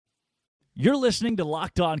You're listening to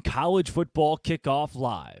Locked On College Football Kickoff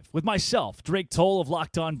Live with myself, Drake Toll of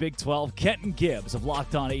Locked On Big 12, Kenton Gibbs of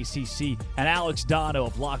Locked On ACC, and Alex Dono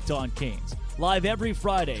of Locked On Canes. Live every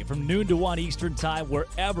Friday from noon to 1 Eastern Time,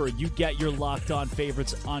 wherever you get your Locked On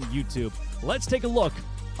favorites on YouTube. Let's take a look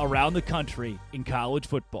around the country in college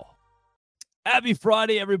football. Happy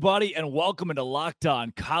Friday, everybody, and welcome into Locked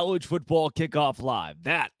On College Football Kickoff Live.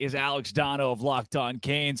 That is Alex Dono of Locked On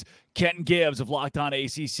Canes, Kenton Gibbs of Locked On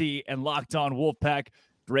ACC, and Locked On Wolfpack,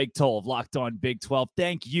 Drake Toll of Locked On Big 12.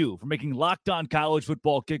 Thank you for making Locked On College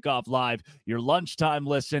Football Kickoff Live your lunchtime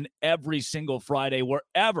listen every single Friday,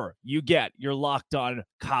 wherever you get your Locked On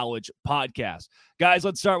College podcast. Guys,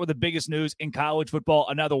 let's start with the biggest news in college football.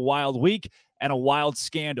 Another wild week and a wild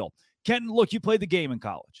scandal. Kenton, look, you played the game in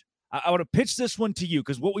college. I want to pitch this one to you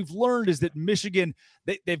because what we've learned is that Michigan,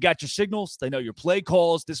 they've got your signals. They know your play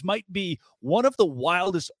calls. This might be one of the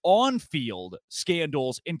wildest on-field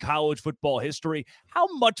scandals in college football history. How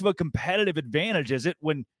much of a competitive advantage is it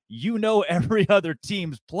when you know every other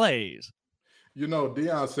team's plays? You know,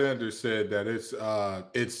 Deion Sanders said that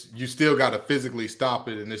it's you still got to physically stop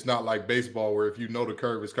it, and it's not like baseball where if you know the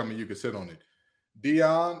curve is coming, you can sit on it.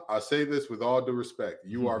 Deion, I say this with all due respect.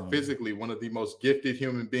 You are physically one of the most gifted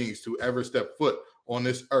human beings to ever step foot on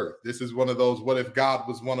this earth. This is one of those what if God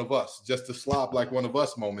was one of us, just to slob like one of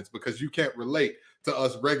us moments, because you can't relate to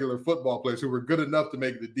us regular football players who were good enough to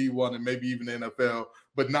make the D1 and maybe even the NFL,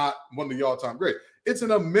 but not one of the all-time greats. It's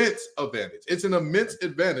an immense advantage. It's an immense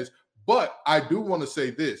advantage, but I do want to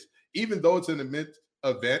say this. Even though it's an immense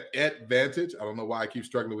advantage, I don't know why I keep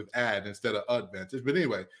struggling with ad instead of advantage, but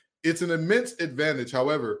anyway, it's an immense advantage.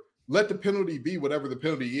 However, let the penalty be whatever the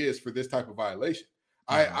penalty is for this type of violation.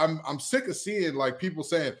 I'm sick of seeing like people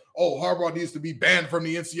saying, "Oh, Harbaugh needs to be banned from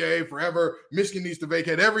the NCAA forever. Michigan needs to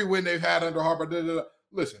vacate every win they've had under Harbaugh." Da, da, da.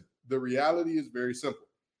 Listen, the reality is very simple.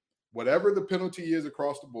 Whatever the penalty is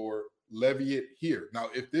across the board, levy it here.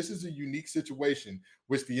 Now, if this is a unique situation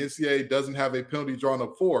which the NCAA doesn't have a penalty drawn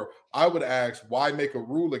up for, I would ask, why make a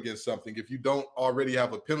rule against something if you don't already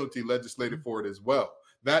have a penalty legislated for it as well?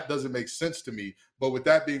 That doesn't make sense to me. But with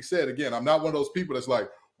that being said, again, I'm not one of those people that's like,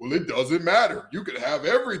 well, it doesn't matter. You could have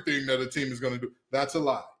everything that a team is going to do. That's a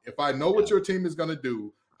lie. If I know what your team is going to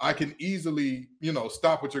do, I can easily,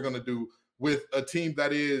 stop what you're going to do with a team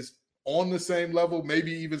that is on the same level,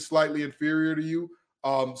 maybe even slightly inferior to you.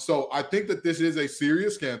 So I think that this is a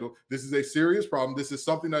serious scandal. This is a serious problem. This is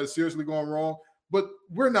something that is seriously going wrong. But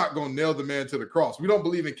we're not going to nail the man to the cross. We don't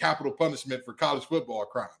believe in capital punishment for college football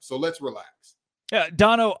crimes. So let's relax. Yeah,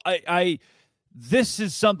 Dono, this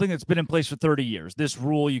is something that's been in place for 30 years. This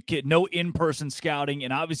rule, you get no in-person scouting,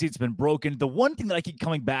 and obviously it's been broken. The one thing that I keep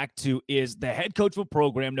coming back to is the head coach of a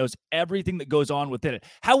program knows everything that goes on within it.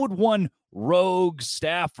 How would one rogue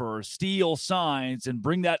staffer steal signs and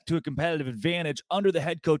bring that to a competitive advantage under the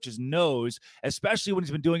head coach's nose, especially when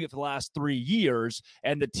he's been doing it for the last 3 years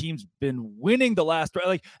and the team's been winning the last three?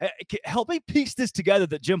 Like, help me piece this together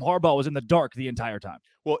that Jim Harbaugh was in the dark the entire time.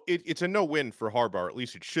 Well, it's a no-win for Harbaugh, at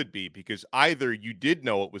least it should be, because either you did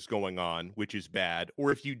know what was going on, which is bad,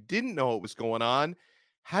 or if you didn't know what was going on,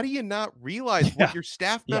 how do you not realize what your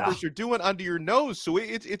staff members are doing under your nose? So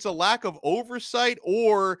it's a lack of oversight,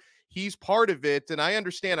 or he's part of it. And I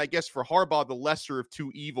understand, I guess, for Harbaugh, the lesser of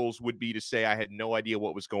two evils would be to say, I had no idea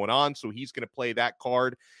what was going on, so he's going to play that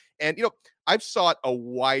card. And, I've sought a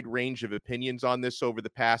wide range of opinions on this over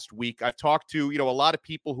the past week. I've talked to, a lot of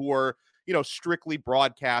people who are, strictly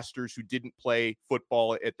broadcasters who didn't play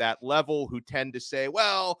football at that level, who tend to say,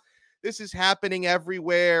 well, this is happening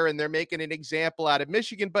everywhere and they're making an example out of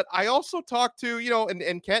Michigan. But I also talked to,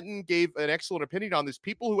 and Kenton gave an excellent opinion on this,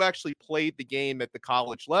 people who actually played the game at the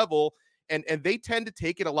college level, and they tend to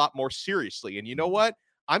take it a lot more seriously. And you know what?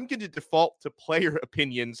 I'm going to default to player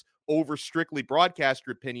opinions over strictly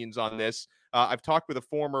broadcaster opinions on this. I've talked with a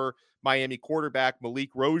former Miami quarterback, Malik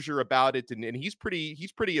Rozier, about it, and he's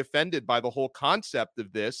pretty offended by the whole concept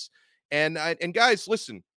of this. And guys,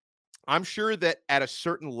 listen, I'm sure that at a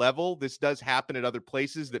certain level, this does happen at other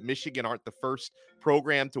places, that Michigan aren't the first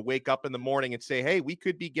program to wake up in the morning and say, hey, we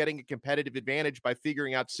could be getting a competitive advantage by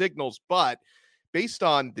figuring out signals. But based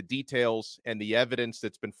on the details and the evidence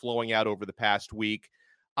that's been flowing out over the past week,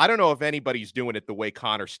 I don't know if anybody's doing it the way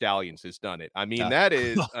Connor Stalions has done it. I mean, that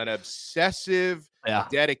is an obsessive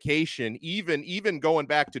dedication, even going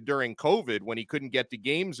back to during COVID when he couldn't get to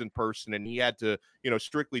games in person and he had to,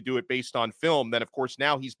 strictly do it based on film. Then, of course,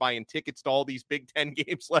 now he's buying tickets to all these Big Ten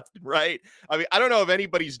games left and right. I mean, I don't know if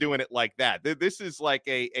anybody's doing it like that. This is like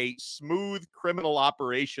a smooth criminal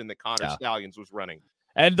operation that Connor Stalions was running.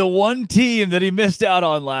 And the one team that he missed out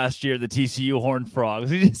on last year, the TCU Horned Frogs,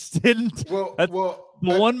 he just didn't. Well,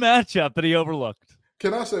 the one matchup that he overlooked.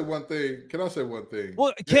 Can I say one thing?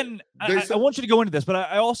 Well, Ken, I want you to go into this, but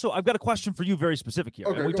I've got a question for you very specific here.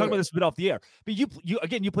 Okay, and we talked about this a bit off the air. But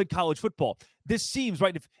you played college football. This seems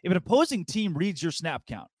right. If an opposing team reads your snap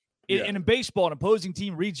count, and in baseball, an opposing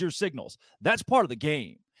team reads your signals, that's part of the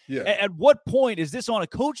game. Yeah. At what point is this on a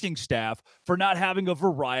coaching staff for not having a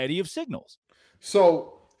variety of signals?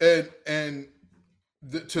 So, to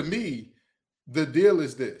me, the deal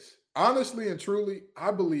is this. Honestly and truly,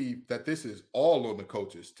 I believe that this is all on the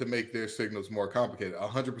coaches to make their signals more complicated,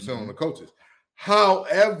 100% on the coaches.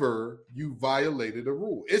 However, you violated a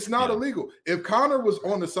rule. It's not illegal. If Connor was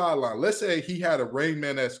on the sideline, let's say he had a Rain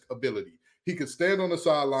Man-esque ability. He could stand on the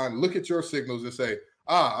sideline, look at your signals and say,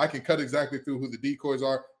 I can cut exactly through who the decoys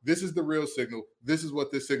are. This is the real signal. This is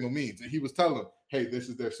what this signal means. And he was telling them, hey, this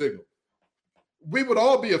is their signal. We would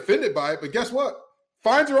all be offended by it, but guess what?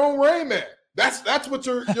 Find your own Rain Man. That's what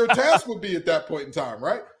your task would be at that point in time,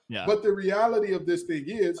 right? Yeah. But the reality of this thing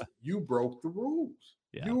is you broke the rules.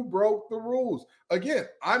 Yeah. You broke the rules. Again,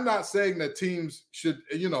 I'm not saying that teams should,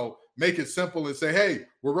 make it simple and say, hey,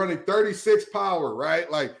 we're running 36 power,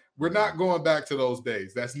 right? Like, we're not going back to those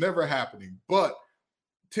days. That's never happening. But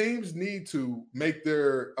teams need to make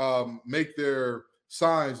their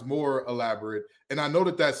signs more elaborate. And I know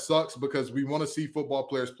that sucks because we want to see football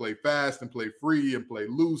players play fast and play free and play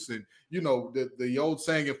loose. And, the old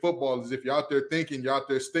saying in football is if you're out there thinking, you're out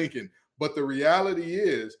there stinking. But the reality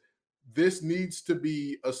is this needs to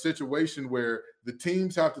be a situation where the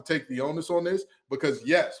teams have to take the onus on this because,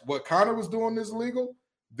 yes, what Connor was doing is illegal.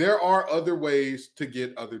 There are other ways to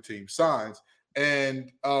get other team signs.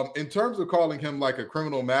 And in terms of calling him like a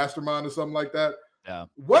criminal mastermind or something like that,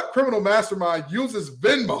 what criminal mastermind uses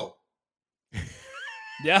Venmo?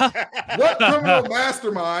 Yeah. What criminal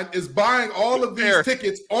mastermind is buying all of these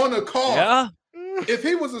tickets on a card? Yeah. If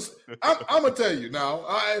he was I'm gonna tell you now,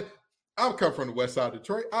 I'm come from the west side of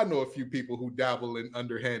Detroit. I know a few people who dabble in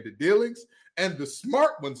underhanded dealings, and the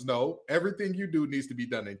smart ones know everything you do needs to be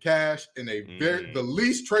done in cash in the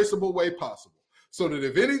least traceable way possible. So that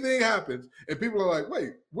if anything happens and people are like,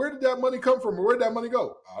 wait, where did that money come from or where did that money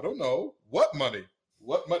go? I don't know. What money?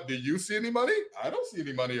 Do you see any money? I don't see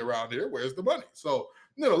any money around here. Where's the money? So,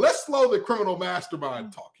 let's slow the criminal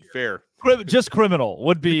mastermind talk here. Fair. Just criminal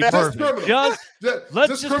would be perfect.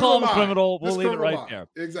 Let's just call him criminal. We'll leave it right there.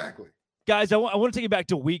 Exactly. Guys, I want to take you back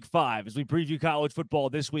to week 5 as we preview college football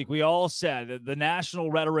this week. We all said that the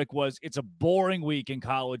national rhetoric was it's a boring week in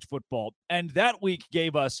college football. And that week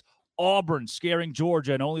gave us Auburn scaring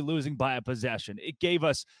Georgia and only losing by a possession. It gave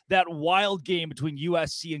us that wild game between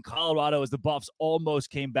USC and Colorado as the Buffs almost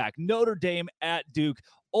came back. Notre Dame at Duke.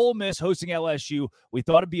 Ole Miss hosting LSU. We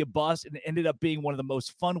thought it'd be a bust, and it ended up being one of the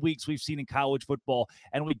most fun weeks we've seen in college football,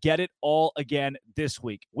 and we get it all again this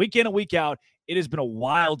week. Week in and week out, it has been a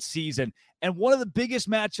wild season, and one of the biggest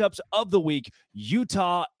matchups of the week,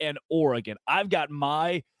 Utah and Oregon.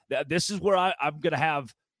 This is where I'm going to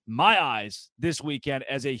have my eyes this weekend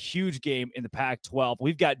as a huge game in the Pac-12.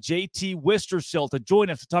 We've got JT Wistersill to join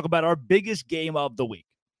us to talk about our biggest game of the week.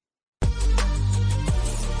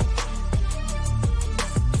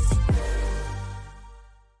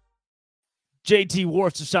 JT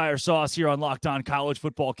Worcestershire sauce here on Locked On College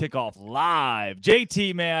Football Kickoff Live.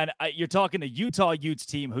 JT, man, you're talking to Utah Utes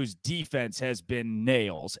team whose defense has been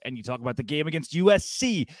nails. And you talk about the game against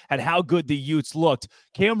USC and how good the Utes looked.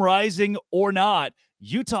 Cam Rising or not,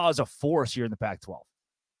 Utah is a force here in the Pac-12.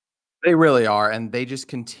 They really are, and they just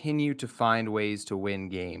continue to find ways to win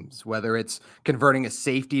games, whether it's converting a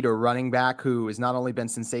safety to a running back who has not only been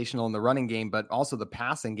sensational in the running game, but also the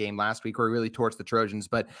passing game last week where he really torched the Trojans.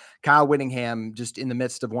 But Kyle Whittingham, just in the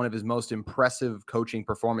midst of one of his most impressive coaching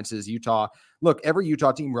performances, every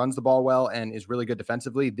Utah team runs the ball well and is really good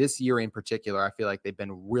defensively. This year in particular, I feel like they've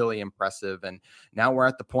been really impressive. And now we're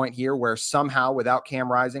at the point here where somehow without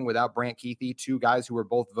Cam Rising, without Brant Keithy, two guys who were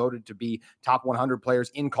both voted to be top 100 players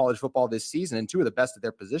in college football this season and two of the best at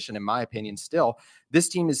their position, in my opinion, still, this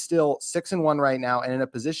team is still 6-1 right now and in a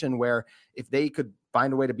position where if they could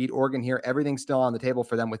find a way to beat Oregon here, everything's still on the table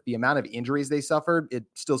for them. With the amount of injuries they suffered, it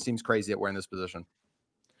still seems crazy that we're in this position.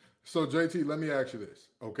 So JT, let me ask you this,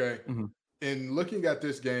 okay? Mm-hmm. In looking at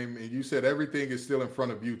this game, and you said everything is still in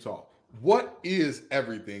front of Utah. What is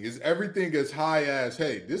everything? Is everything as high as,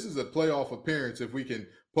 hey, this is a playoff appearance if we can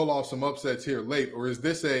pull off some upsets here late? Or is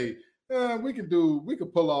this we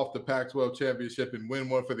could pull off the Pac-12 championship and win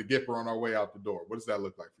one for the Gipper on our way out the door? What does that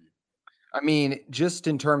look like for you? I mean, just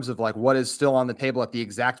in terms of like what is still on the table at the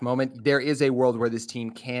exact moment, there is a world where this team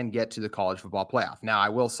can get to the college football playoff. Now, I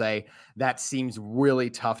will say that seems really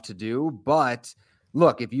tough to do, but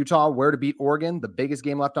Look, if Utah were to beat Oregon, the biggest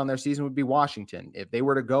game left on their season would be Washington. If they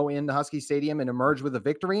were to go into Husky Stadium and emerge with a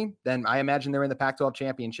victory, then I imagine they're in the Pac-12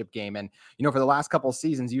 championship game. And, for the last couple of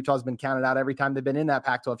seasons, Utah's been counted out every time they've been in that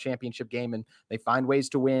Pac-12 championship game, and they find ways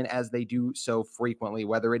to win as they do so frequently,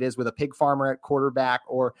 whether it is with a pig farmer at quarterback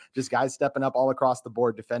or just guys stepping up all across the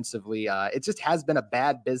board defensively. It just has been a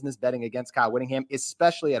bad business betting against Kyle Whittingham,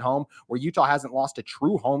 especially at home, where Utah hasn't lost a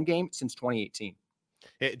true home game since 2018.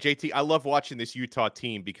 Hey, JT, I love watching this Utah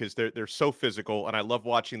team because they're so physical, and I love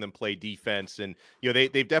watching them play defense. And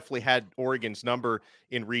they've definitely had Oregon's number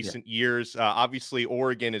in recent years. Obviously,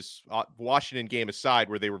 Oregon is Washington game aside,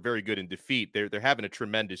 where they were very good in defeat. They're having a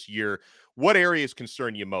tremendous year. What areas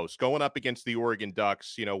concern you most going up against the Oregon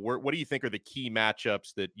Ducks? What do you think are the key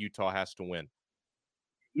matchups that Utah has to win?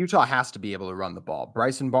 Utah has to be able to run the ball.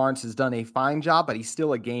 Bryson Barnes has done a fine job, but he's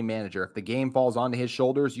still a game manager. If the game falls onto his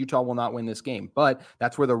shoulders, Utah will not win this game. But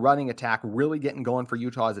that's where the running attack really getting going for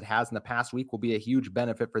Utah as it has in the past week will be a huge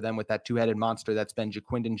benefit for them with that two-headed monster that's been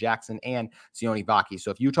Jaquindon Jackson and Sione Vaki.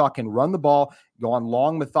 So if Utah can run the ball, go on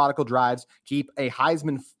long, methodical drives, keep a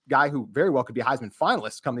Heisman guy who very well could be a Heisman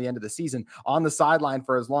finalist come the end of the season on the sideline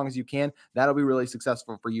for as long as you can, that'll be really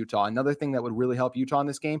successful for Utah. Another thing that would really help Utah in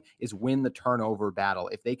this game is win the turnover battle.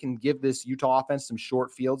 If they can give this Utah offense some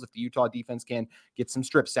short fields, if the Utah defense can get some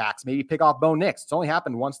strip sacks, maybe pick off Bo Nix. It's only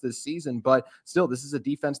happened once this season, but still, this is a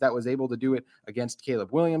defense that was able to do it against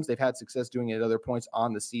Caleb Williams. They've had success doing it at other points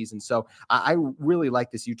on the season. So I really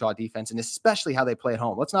like this Utah defense, and especially how they play at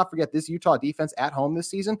home. Let's not forget this Utah defense at home this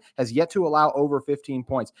season has yet to allow over 15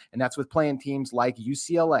 points, and that's with playing teams like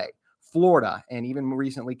UCLA, Florida, and even more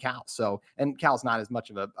recently Cal. So, and Cal's not as much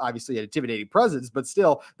of obviously an intimidating presence, but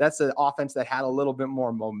still that's an offense that had a little bit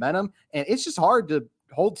more momentum. And it's just hard to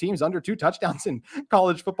hold teams under 2 touchdowns in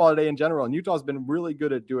college football today in general. And Utah's been really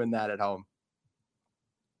good at doing that at home.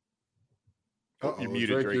 You're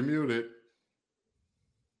muted, Drake. You're muted.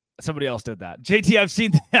 Somebody else did that. JT,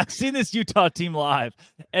 I've seen this Utah team live,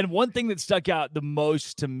 and one thing that stuck out the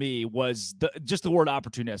most to me was just the word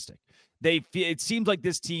opportunistic. It seems like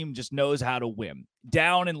this team just knows how to win.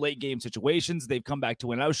 Down in late game situations, they've come back to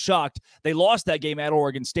win. I was shocked. They lost that game at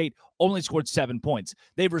Oregon State, only scored 7 points.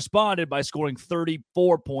 They've responded by scoring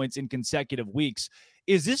 34 points in consecutive weeks.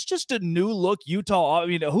 Is this just a new look Utah? I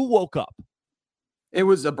mean, who woke up? It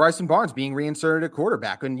was Bryson Barnes being reinserted at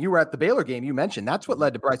quarterback. When you were at the Baylor game, you mentioned that's what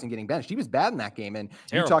led to Bryson getting benched. He was bad in that game, and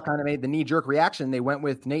terrible. Utah kind of made the knee-jerk reaction. They went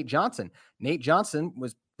with Nate Johnson. Nate Johnson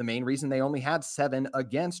was the main reason they only had 7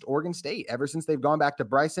 against Oregon State. Ever since they've gone back to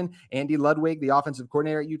Bryson, Andy Ludwig, the offensive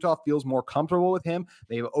coordinator at Utah, feels more comfortable with him.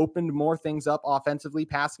 They've opened more things up offensively.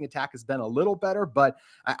 Passing attack has been a little better, but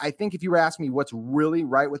I think if you were asking me what's really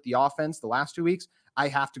right with the offense the last 2 weeks, I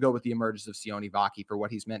have to go with the emergence of Sione Vaki for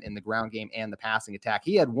what he's meant in the ground game and the passing attack.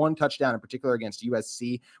 He had 1 touchdown in particular against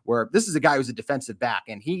USC, where this is a guy who's a defensive back,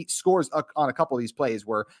 and he scores on a couple of these plays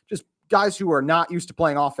where just guys who are not used to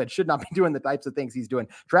playing offense should not be doing the types of things he's doing.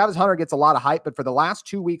 Travis Hunter gets a lot of hype, but for the last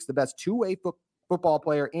 2 weeks, the best two-way football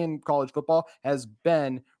player in college football has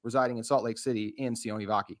been residing in Salt Lake City in Sione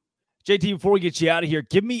Vaki. JT, before we get you out of here,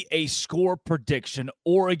 give me a score prediction,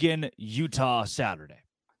 Oregon, Utah, Saturday.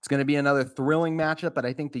 It's going to be another thrilling matchup, but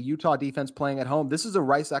I think the Utah defense playing at home, this is a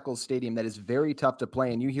Rice-Eccles Stadium that is very tough to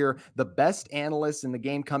play, and you hear the best analysts in the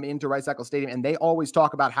game come into Rice-Eccles Stadium, and they always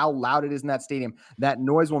talk about how loud it is in that stadium. That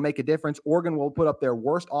noise will make a difference. Oregon will put up their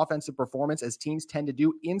worst offensive performance, as teams tend to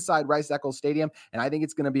do inside Rice-Eccles Stadium, and I think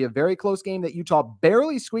it's going to be a very close game that Utah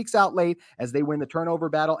barely squeaks out late as they win the turnover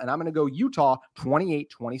battle, and I'm going to go Utah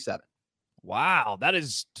 28-27. Wow, that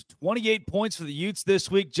is 28 points for the Utes this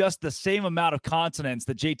week, just the same amount of consonants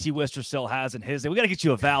that JT Wistersill has in his. We got to get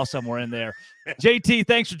you a vowel somewhere in there. JT,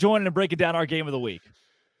 thanks for joining and breaking down our game of the week.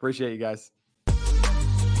 Appreciate you guys.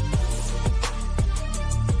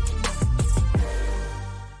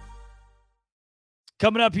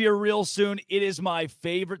 Coming up here real soon, it is my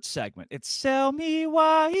favorite segment. It's Sell Me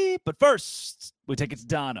Why. But first, we take it to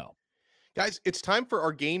Dono. Guys, it's time for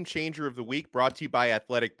our Game Changer of the Week, brought to you by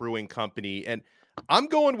Athletic Brewing Company. And I'm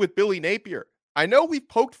going with Billy Napier. I know we've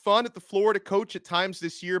poked fun at the Florida coach at times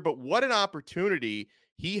this year, but what an opportunity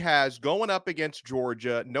he has going up against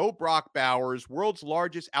Georgia. No Brock Bowers, world's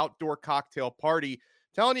largest outdoor cocktail party.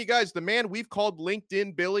 Telling you guys, the man we've called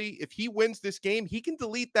LinkedIn Billy, if he wins this game, he can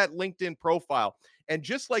delete that LinkedIn profile. And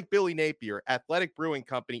just like Billy Napier, Athletic Brewing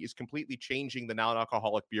Company is completely changing the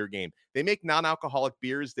non-alcoholic beer game. They make non-alcoholic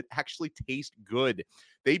beers that actually taste good.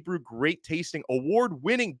 They brew great tasting,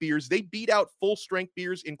 award-winning beers. They beat out full-strength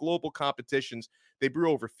beers in global competitions. They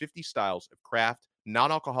brew over 50 styles of craft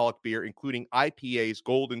non-alcoholic beer, including IPAs,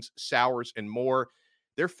 Goldens, sours, and more.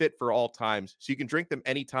 they're fit for all times. So you can drink them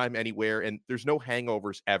anytime, anywhere, and there's no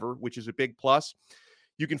hangovers ever, which is a big plus.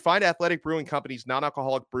 You can find Athletic Brewing Company's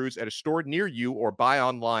non-alcoholic brews at a store near you or buy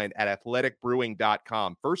online at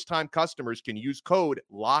athleticbrewing.com. First-time customers can use code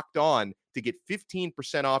LOCKEDON to get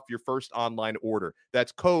 15% off your first online order.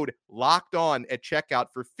 That's code LOCKEDON at checkout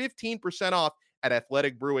for 15% off at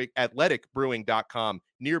athleticbrewing.com.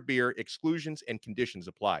 Near beer, exclusions and conditions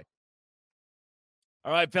apply.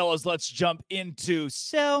 All right, fellas, let's jump into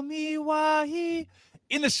Sell Me Why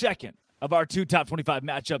in the second of our two top 25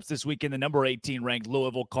 matchups this weekend. The number 18 ranked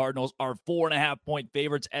Louisville Cardinals are 4.5-point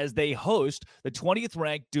favorites as they host the 20th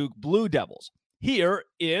ranked Duke Blue Devils. Here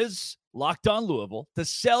is Locked On Louisville to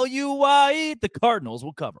sell you why the Cardinals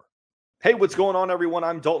will cover. Hey, what's going on, everyone?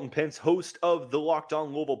 I'm Dalton Pence, host of the Locked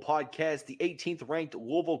On Louisville podcast. The 18th ranked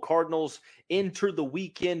Louisville Cardinals enter the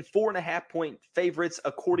weekend 4.5-point favorites,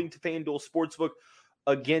 according to FanDuel Sportsbook,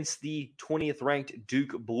 against the 20th ranked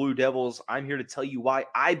Duke Blue Devils. I'm here to tell you why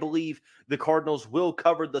I believe the Cardinals will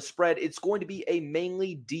cover the spread. It's going to be a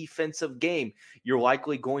mainly defensive game. You're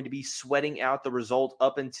likely going to be sweating out the result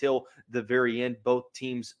up until the very end. Both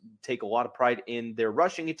teams take a lot of pride in their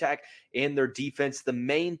rushing attack and their defense. The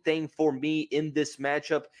main thing for me in this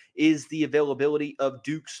matchup is the availability of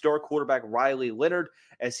Duke star quarterback Riley Leonard,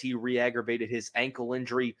 as he re-aggravated his ankle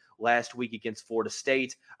injury last week against Florida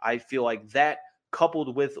State. I feel like that,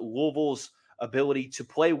 coupled with Louisville's ability to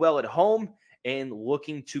play well at home and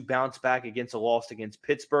looking to bounce back against a loss against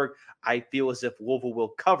Pittsburgh, I feel as if Louisville will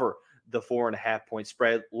cover the 4.5-point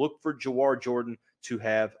spread. Look for Jawar Jordan to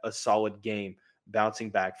have a solid game bouncing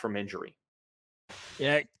back from injury.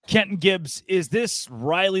 Yeah, Kenton Gibbs, is this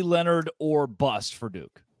Riley Leonard or bust for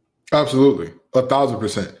Duke? Absolutely,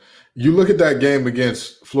 1,000%. You look at that game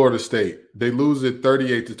against Florida State, they lose it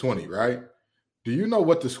 38-20, right? Do you know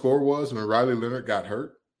what the score was when Riley Leonard got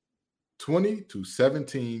hurt?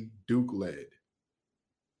 20-17, Duke led.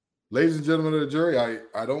 Ladies and gentlemen of the jury,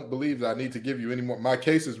 I don't believe that I need to give you any more. My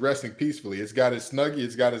case is resting peacefully. It's got its Snuggie.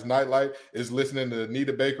 It's got its nightlight. It's listening to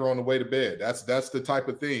Anita Baker on the way to bed. That's the type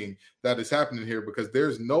of thing that is happening here, because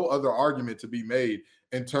there's no other argument to be made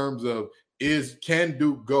in terms of can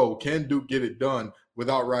Duke go? Can Duke get it done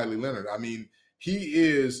without Riley Leonard? I mean, he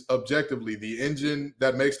is objectively the engine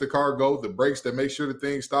that makes the car go, the brakes that make sure the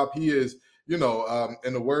things stop. He is, in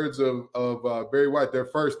the words of Barry White, they're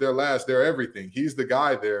first, they're last, they're everything. He's the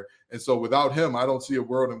guy there. And so without him, I don't see a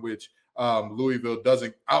world in which Louisville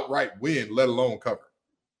doesn't outright win, let alone cover.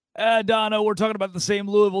 Dono, we're talking about the same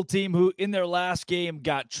Louisville team who in their last game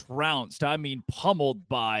got trounced. I mean, pummeled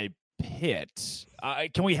by Pitt.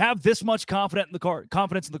 Can we have this much confidence in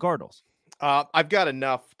the Cardinals? I've got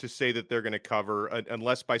enough to say that they're going to cover,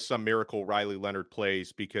 unless by some miracle Riley Leonard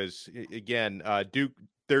plays, because, again, Duke,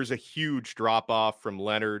 there's a huge drop-off from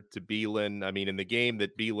Leonard to Beelan. I mean, in the game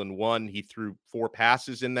that Beelan won, he threw 4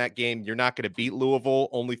 passes in that game. You're not going to beat Louisville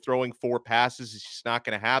only throwing 4 passes. It's just not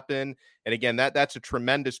going to happen. And, again, that's a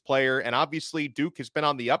tremendous player. And, obviously, Duke has been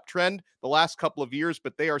on the uptrend the last couple of years,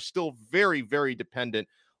 but they are still very, very dependent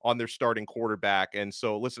on their starting quarterback. And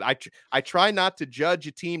so, listen, I try not to judge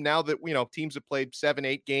a team now that, teams have played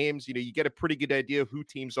 7-8 games. You get a pretty good idea of who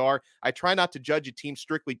teams are. I try not to judge a team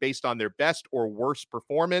strictly based on their best or worst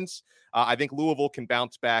performance. I think Louisville can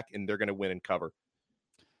bounce back, and they're going to win and cover.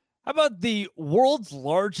 How about the world's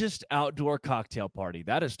largest outdoor cocktail party?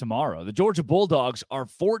 That is tomorrow. The Georgia Bulldogs are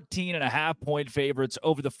 14.5-point favorites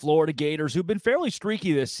over the Florida Gators, who've been fairly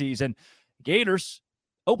streaky this season. Gators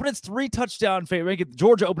open its 3-touchdown favorite.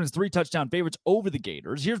 Georgia opens 3-touchdown favorites over the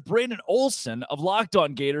Gators. Here's Brandon Olson of Locked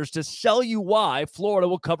On Gators to sell you why Florida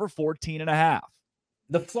will cover 14.5.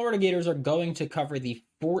 The Florida Gators are going to cover the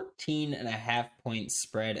 14.5-point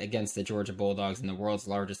spread against the Georgia Bulldogs in the world's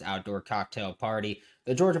largest outdoor cocktail party.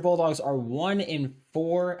 The Georgia Bulldogs are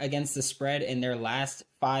 1-4 against the spread in their last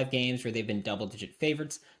 5 games where they've been double-digit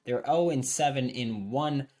favorites. They're 0-7 in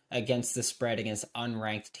 1 against the spread against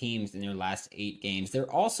unranked teams in their last 8 games.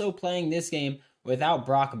 They're also playing this game without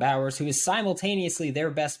Brock Bowers, who is simultaneously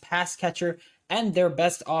their best pass catcher and their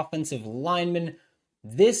best offensive lineman.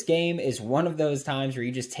 This game is one of those times where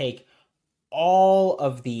you just take all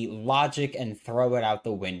of the logic and throw it out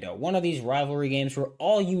the window. One of these rivalry games where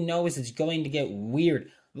all you know is it's going to get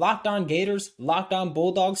weird. Locked On Gators, Locked On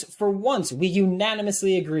Bulldogs, for once we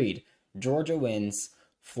unanimously agreed. Georgia wins.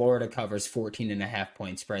 Florida covers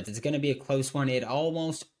 14.5-point spreads. It's going to be a close one. It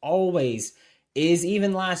almost always is.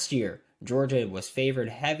 Even last year, Georgia was favored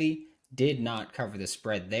heavy, did not cover the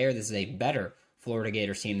spread there. This is a better Florida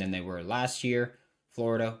Gators team than they were last year.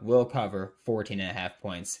 Florida will cover 14.5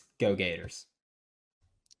 points. Go Gators.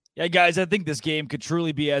 Yeah, guys, I think this game could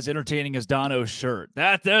truly be as entertaining as Dono's shirt.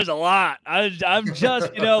 There's a lot. I'm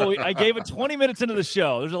just, I gave it 20 minutes into the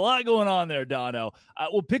show. There's a lot going on there, Dono.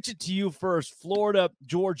 We'll pitch it to you first. Florida,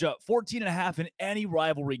 Georgia, 14.5 in any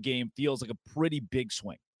rivalry game feels like a pretty big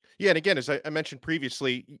swing. Yeah, and again, as I mentioned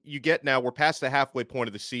previously, we're past the halfway point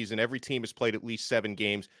of the season. Every team has played at least 7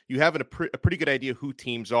 games. You have a pretty good idea who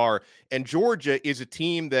teams are. And Georgia is a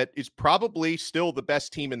team that is probably still the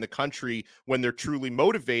best team in the country when they're truly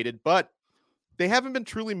motivated, but they haven't been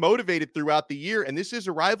truly motivated throughout the year. And this is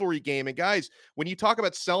a rivalry game. And guys, when you talk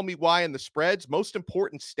about sell me why and the spreads, most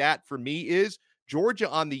important stat for me is Georgia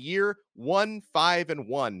on the year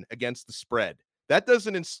 1-5-1 against the spread. That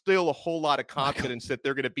doesn't instill a whole lot of confidence that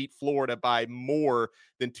they're going to beat Florida by more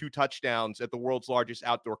than 2 touchdowns at the world's largest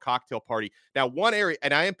outdoor cocktail party. Now, one area,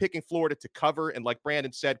 and I am picking Florida to cover, and like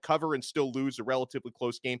Brandon said, cover and still lose a relatively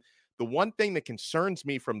close game. The one thing that concerns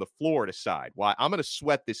me from the Florida side, why I'm going to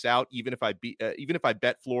sweat this out, even if I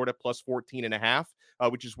bet Florida plus 14.5,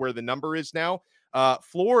 which is where the number is now.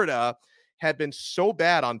 Florida had been so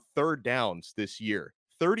bad on third downs this year.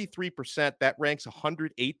 33%, that ranks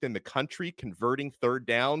 108th in the country converting third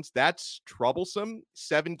downs. That's troublesome.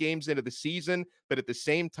 7 games into the season, but at the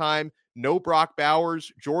same time, no Brock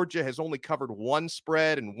Bowers. Georgia has only covered 1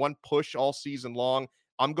 spread and 1 push all season long.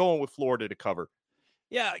 I'm going with Florida to cover.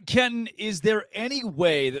 Yeah, Ken, is there any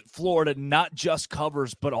way that Florida not just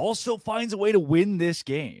covers, but also finds a way to win this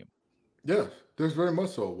game? Yeah, there's very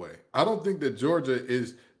much so a way. I don't think that Georgia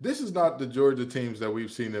is – this is not the Georgia teams that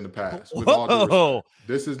we've seen in the past. With all due respect.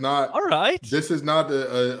 This is not – all right. This is not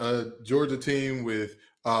a Georgia team with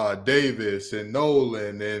Davis and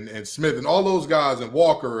Nolan and Smith and all those guys and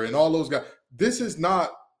Walker and all those guys. This is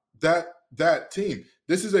not that team.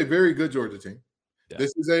 This is a very good Georgia team. Yeah.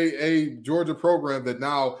 This is a Georgia program that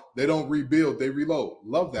now they don't rebuild, they reload.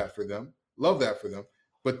 Love that for them.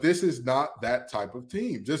 But this is not that type of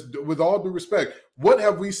team. Just with all due respect, what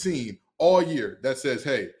have we seen all year that says,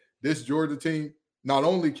 hey, this Georgia team, not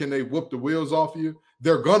only can they whoop the wheels off you,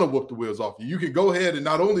 they're going to whoop the wheels off you. You can go ahead and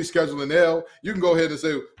not only schedule an L, you can go ahead and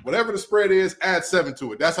say, whatever the spread is, add 7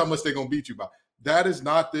 to it. That's how much they're going to beat you by. That is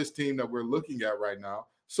not this team that we're looking at right now.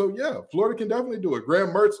 So, yeah, Florida can definitely do it. Graham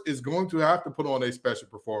Mertz is going to have to put on a special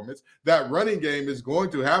performance. That running game is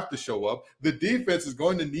going to have to show up. The defense is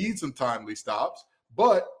going to need some timely stops.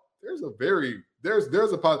 But there's a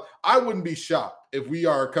positive. I wouldn't be shocked if we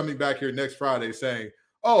are coming back here next Friday saying,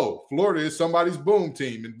 oh, Florida is somebody's boom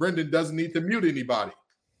team and Brendan doesn't need to mute anybody.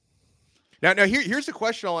 Now here's the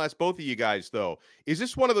question I'll ask both of you guys, though. Is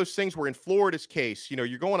this one of those things where in Florida's case,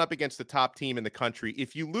 you're going up against the top team in the country.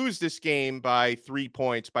 If you lose this game by 3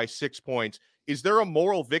 points, by 6 points, is there a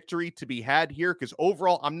moral victory to be had here? Because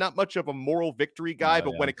overall, I'm not much of a moral victory guy,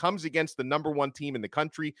 but when it comes against the number 1 team in the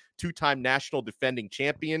country, 2-time national defending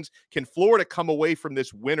champions, can Florida come away from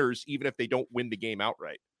this winners even if they don't win the game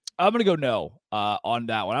outright? I'm going to go no on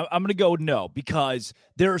that one. I'm going to go no because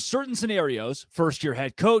there are certain scenarios, first-year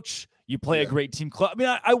head coach, you play a great team club. I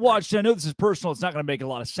mean, I watched, I know this is personal. It's not going to make a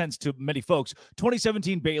lot of sense to many folks.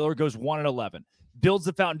 2017 Baylor goes 1-11. Builds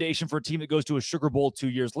the foundation for a team that goes to a Sugar Bowl 2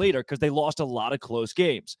 years later because they lost a lot of close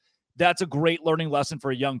games. That's a great learning lesson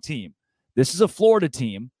for a young team. This is a Florida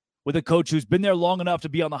team with a coach who's been there long enough to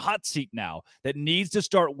be on the hot seat now that needs to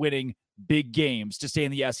start winning big games to stay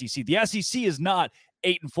in the SEC. The SEC is not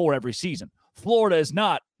 8-4 every season. Florida is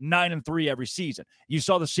not 9-3 every season. You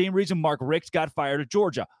saw the same reason Mark Richt got fired at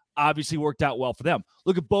Georgia. Obviously worked out well for them.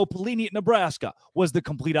 Look at Bo Pelini at Nebraska, was the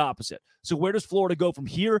complete opposite. So where does Florida go from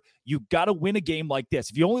here? You've got to win a game like this.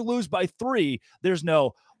 If you only lose by 3, there's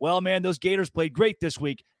no, well, man, those Gators played great this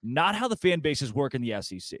week. Not how the fan bases work in the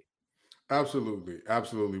SEC.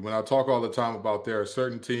 Absolutely. When I talk all the time about there are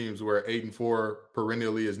certain teams where 8-4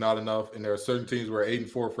 perennially is not enough, and there are certain teams where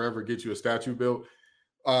 8-4 forever gets you a statue built.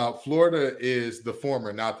 Florida is the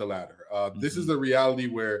former, not the latter. This is the reality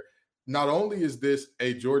where not only is this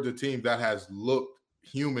a Georgia team that has looked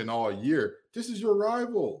human all year, this is your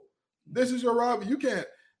rival. You can't,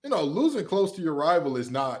 losing close to your rival is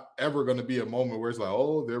not ever going to be a moment where it's like,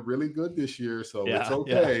 oh, they're really good this year, so it's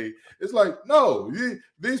okay. Yeah. It's like, no,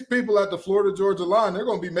 these people at the Florida-Georgia line, they're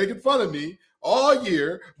going to be making fun of me all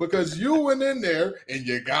year because you went in there and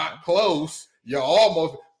you got close. You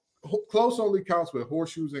almost – close only counts with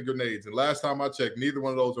horseshoes and grenades. And last time I checked, neither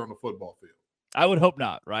one of those are on the football field. I would hope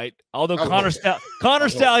not, right? Although Connor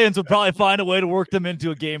Stallions would probably find a way to work them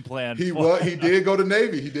into a game plan. He did go to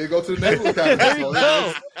Navy. He did go to the Naval Academy.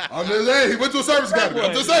 I'm just saying, he went to a service academy.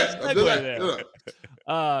 I'm just saying.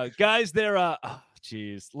 Guys,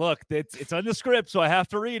 look, it's on the script, so I have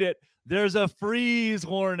to read it. There's a freeze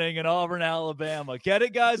warning in Auburn, Alabama. Get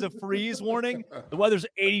it, guys? A freeze warning? The weather's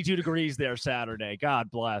 82 degrees there Saturday.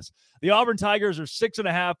 God bless. The Auburn Tigers are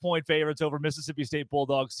 6.5-point favorites over Mississippi State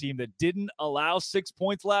Bulldogs team that didn't allow 6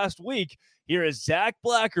 points last week. Here is Zach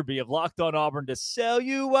Blackerby of Locked On Auburn to sell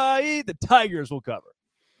you why the Tigers will cover.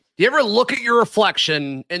 Do you ever look at your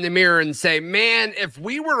reflection in the mirror and say, man, if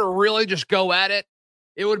we were to really just go at it,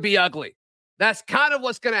 it would be ugly? That's kind of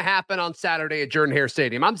what's going to happen on Saturday at Jordan-Hare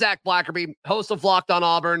Stadium. I'm Zach Blackerby, host of Locked On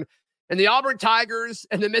Auburn, and the Auburn Tigers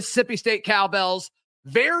and the Mississippi State Cowbells,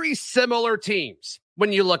 very similar teams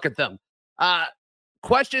when you look at them.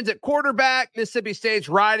 Questions at quarterback, Mississippi State's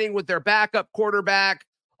riding with their backup quarterback.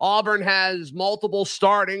 Auburn has multiple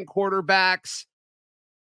starting quarterbacks.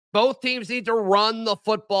 Both teams need to run the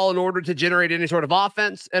football in order to generate any sort of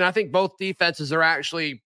offense, and I think both defenses are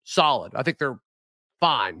actually solid. I think they're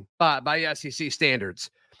fine by SEC standards.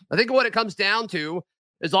 I think what it comes down to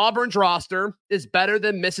is Auburn's roster is better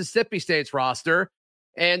than Mississippi State's roster,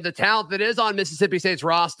 and the talent that is on Mississippi State's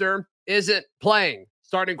roster isn't playing.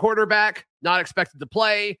 Starting quarterback, not expected to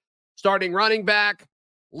play. Starting running back,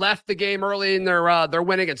 left the game early in their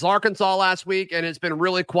win against Arkansas last week, and it's been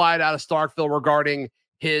really quiet out of Starkville regarding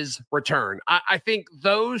his return. I think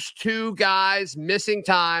those two guys missing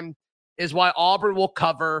time is why Auburn will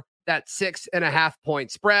cover that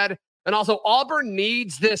 6.5-point spread. And also, Auburn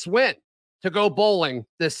needs this win to go bowling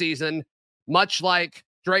this season, much like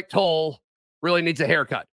Drake Toll really needs a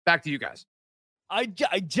haircut. Back to you guys. I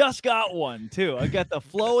just got one, too. I got the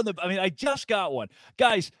flow and I just got one.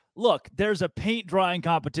 Guys, look, there's a paint drying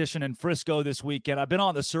competition in Frisco this weekend. I've been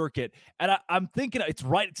on the circuit, and I'm thinking it's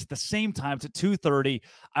right. It's at the same time. It's at 2:30.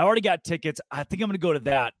 I already got tickets. I think I'm going to go to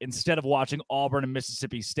that instead of watching Auburn and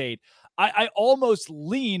Mississippi State. I almost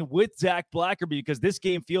lean with Zach Blackerby because this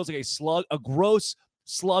game feels like a gross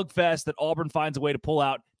slugfest that Auburn finds a way to pull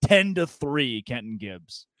out 10-3, Kenton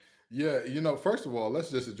Gibbs. Yeah, first of all,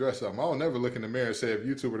 let's just address something. I don't never look in the mirror and say if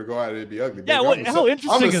you two were to go at it, it'd be ugly. Yeah, how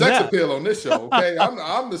interesting I'm is the sex that? appeal on this show, okay?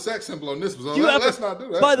 I'm the sex symbol on this one. So let's not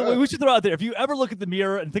do that. By the way, we should throw out there, if you ever look at the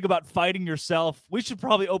mirror and think about fighting yourself, we should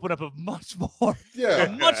probably open up a much more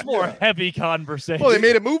heavy conversation. Well, they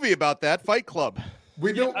made a movie about that, Fight Club.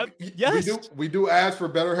 We do. Yes. We do ask for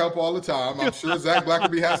better help all the time. I'm sure Zach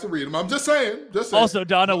Blackerby has to read them. I'm just saying. Also,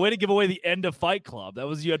 Donna, way to give away the end of Fight Club.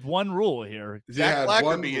 You had one rule here. Zach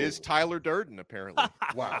Blackerby is Tyler Durden, apparently.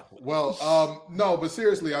 Wow. Well, no, but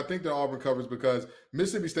seriously, I think that Auburn covers because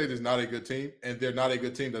Mississippi State is not a good team, and they're not a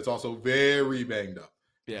good team that's also very banged up.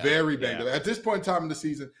 Yeah. Very banged up. At this point in time in the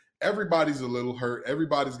season, everybody's a little hurt.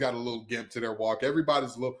 Everybody's got a little gimp to their walk.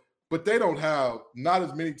 Everybody's a little. But they don't not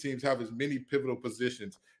as many teams have as many pivotal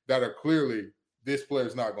positions that are clearly this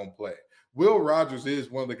player's not going to play. Will Rogers is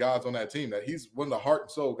one of the guys on that team that he's one of the heart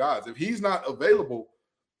and soul guys. If he's not available,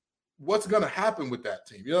 what's going to happen with that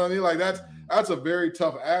team? You know what I mean? Like that's a very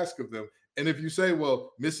tough ask of them. And if you say,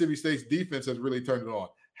 well, Mississippi State's defense has really turned it on,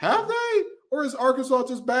 have they? Or is Arkansas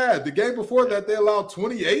just bad? The game before that, they allowed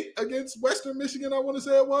 28 against Western Michigan, I want to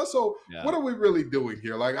say it was. So what are we really doing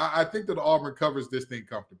here? Like, I think that Auburn covers this thing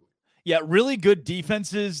comfortably. Yeah, really good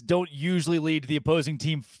defenses don't usually lead to the opposing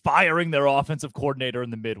team firing their offensive coordinator in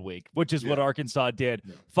the midweek, which is what Arkansas did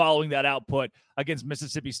following that output against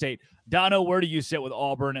Mississippi State. Dono, where do you sit with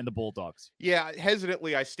Auburn and the Bulldogs? Yeah,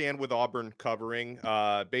 hesitantly, I stand with Auburn covering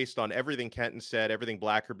based on everything Kenton said, everything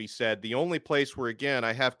Blackerby said. The only place where, again,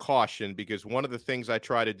 I have caution because one of the things I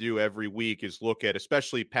try to do every week is look at,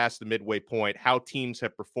 especially past the midway point, how teams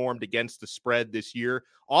have performed against the spread this year.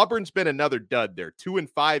 Auburn's been another dud there,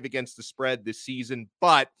 2-5 against the spread this season.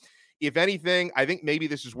 But if anything, I think maybe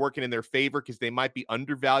this is working in their favor because they might be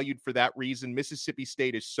undervalued for that reason. Mississippi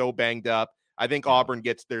State is so banged up. I think Auburn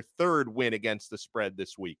gets their third win against the spread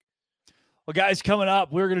this week. Well, guys, coming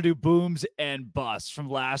up, we're going to do booms and busts from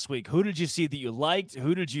last week. Who did you see that you liked?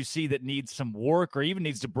 Who did you see that needs some work or even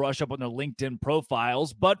needs to brush up on their LinkedIn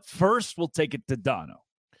profiles? But first, we'll take it to Dono.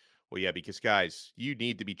 Well, yeah, because, guys, you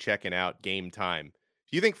need to be checking out Game Time.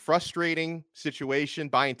 Do you think frustrating situation,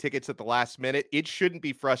 buying tickets at the last minute? It shouldn't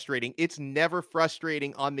be frustrating. It's never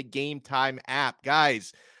frustrating on the Game Time app.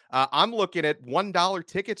 Guys, I'm looking at $1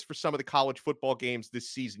 tickets for some of the college football games this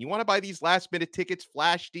season. You want to buy these last-minute tickets,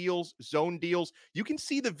 flash deals, zone deals? You can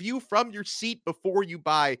see the view from your seat before you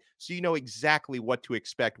buy, so you know exactly what to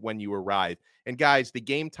expect when you arrive. And, guys, the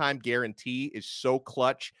Game Time guarantee is so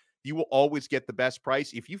clutch. You will always get the best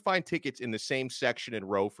price. If you find tickets in the same section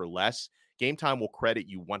and row for less, Game Time will credit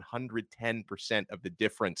you 110% of the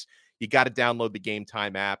difference. You got to download the Game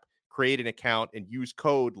Time app, create an account, and use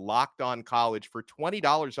code LOCKEDONCOLLEGE for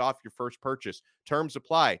 $20 off your first purchase. Terms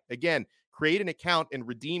apply. Again, create an account and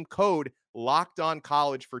redeem code Locked On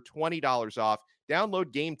College for $20 off.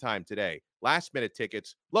 Download Game Time today. Last-minute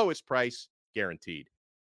tickets, lowest price, guaranteed.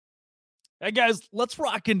 Hey, guys, let's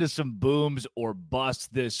rock into some booms or busts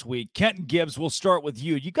this week. Kenton Gibbs, we'll start with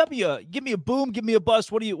you. You give me a boom, give me a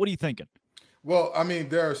bust. What are you thinking? Well, I mean,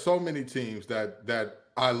 there are so many teams that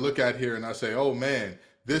I look at here and I say, oh, man,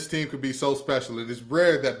 this team could be so special. And it's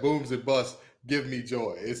rare that booms and busts give me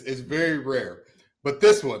joy. It's very rare. But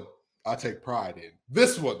this one, I take pride in.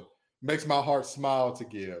 This one makes my heart smile to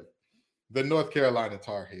give. The North Carolina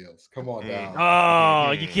Tar Heels. Come on down.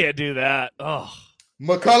 Oh, you can't do that. Oh.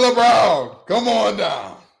 McCullough Brown, come on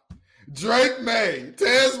down. Drake May,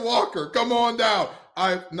 Tez Walker, come on down.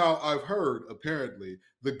 I've heard, apparently,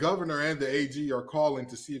 the governor and the AG are calling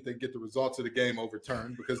to see if they get the results of the game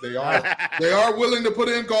overturned because they are willing to put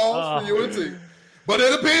in calls for UNC. But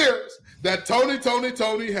it appears that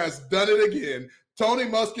Tony has done it again. Tony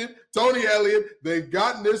Muskett, Tony Elliott, they've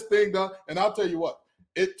gotten this thing done. And I'll tell you what,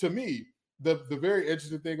 to me, the very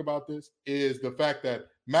interesting thing about this is the fact that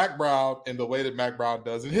Mac Brown, and the way that Mac Brown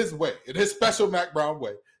does, in his special Mac Brown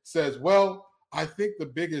way, says, well, I think the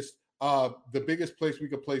biggest place we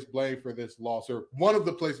could place blame for this loss, or one of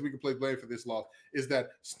the places we could place blame for this loss, is that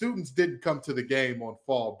students didn't come to the game on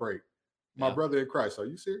fall break. My brother in Christ, are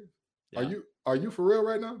you serious? Yeah. Are you for real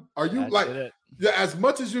right now? Are you as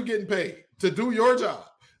much as you're getting paid to do your job,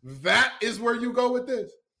 that is where you go with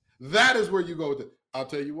this? That is where you go with it. I'll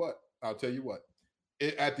tell you what.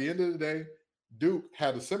 At the end of the day, Duke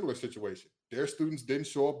had a similar situation. Their students didn't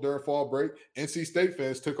show up during fall break. NC State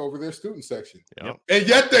fans took over their student section. Yep. And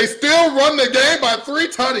yet they still run the game by 3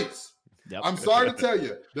 tutties. Yep. I'm sorry to tell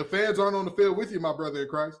you, the fans aren't on the field with you, my brother in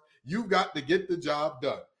Christ. You've got to get the job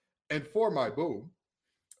done. And for my boom,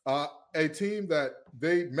 a team that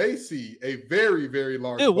they may see a very, very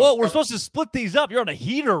large. Dude, well, we're supposed to split these up. You're on a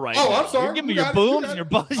heater right now. I'm sorry. You're giving me your booms and your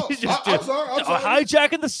busts. I'm sorry.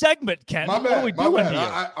 Hijacking the segment, Ken. My bad. What are we doing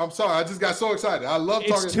here? I'm sorry. I just got so excited. I love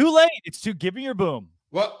talking. It's too late. It's too giving your boom.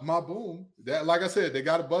 Well, my boom, that, like I said, they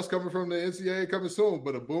got a bus coming from the NCAA coming soon,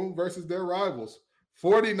 but a boom versus their rivals.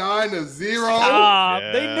 49-0. Stop.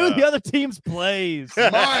 Yeah. They knew the other team's plays.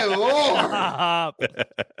 My Lord.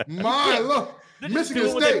 My Lord. Michigan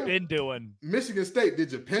State. What they've been doing. Michigan State,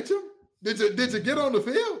 did you pinch them? Did you get on the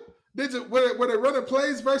field? Were they running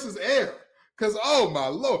plays versus air? Because, oh, my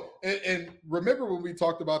Lord. And remember when we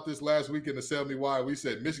talked about this last week in the Sell Me Why, we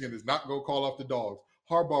said Michigan is not going to call off the dogs.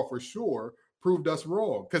 Harbaugh for sure proved us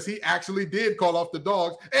wrong because he actually did call off the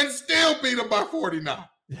dogs and still beat them by 49.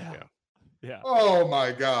 Yeah. Oh,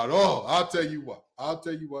 my God. Oh, I'll tell you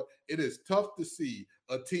what. It is tough to see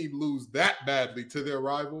a team lose that badly to their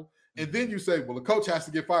rival. And then you say, well, the coach has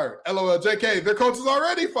to get fired. LOL, JK, their coach is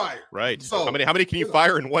already fired. Right. So how many can you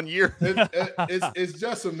fire in 1 year? It's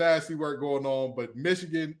just some nasty work going on. But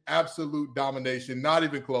Michigan, absolute domination, not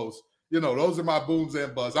even close. Those are my booms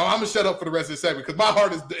and busts. I'm going to shut up for the rest of the segment because my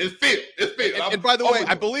heart is filled. It's filled. And by the way,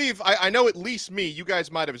 I believe, I know at least me, you guys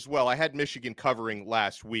might have as well. I had Michigan covering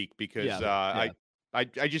last week because I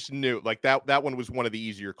just knew like that one was one of the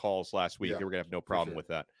easier calls last week. They were going to have no problem with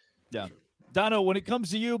that. Yeah. Dono, when it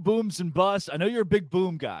comes to you, booms and busts, I know you're a big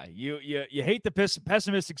boom guy. You hate the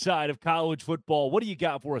pessimistic side of college football. What do you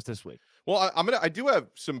got for us this week? Well, I do have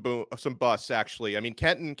some busts actually. I mean,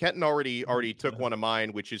 Kenton already took one of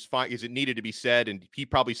mine, which is fine because it needed to be said, and he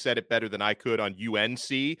probably said it better than I could on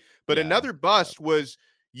UNC. But another bust was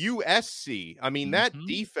USC. I mean, that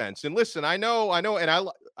defense. And listen, I know, and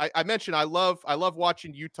I mentioned I love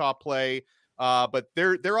watching Utah play. But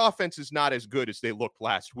their offense is not as good as they looked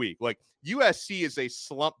last week. Like USC is a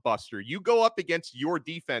slump buster. You go up against your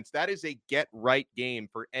defense. That is a get right game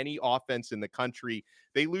for any offense in the country.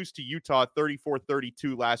 They lose to Utah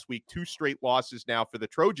 34-32 last week, 2 straight losses now for the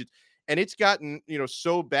Trojans. And it's gotten,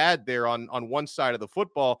 so bad there on one side of the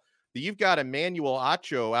football that you've got Emmanuel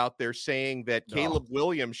Acho out there saying that Caleb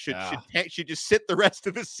Williams should just sit the rest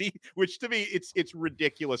of the season, which to me, it's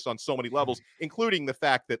ridiculous on so many levels, including the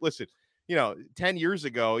fact that, listen, 10 years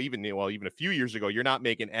ago, even a few years ago, you're not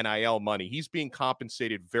making NIL money. He's being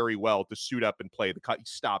compensated very well to suit up and play the cut.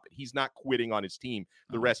 Stop it. He's not quitting on his team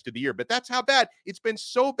the rest of the year. But that's how bad it's been.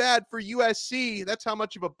 So bad for USC. That's how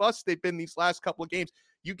much of a bust they've been these last couple of games.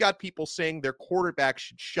 You got people saying their quarterback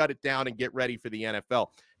should shut it down and get ready for the NFL.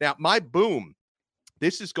 Now, my boom.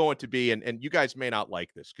 This is going to be, and you guys may not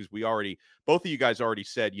like this because both of you guys already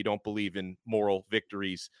said you don't believe in moral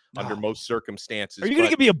victories under most circumstances. Are you going to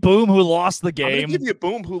give me a boom who lost the game? I'm going to give you a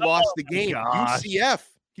boom who lost the game. UCF.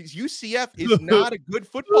 Because UCF is not a good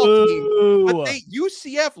football team. But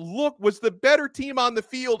UCF was the better team on the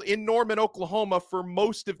field in Norman, Oklahoma for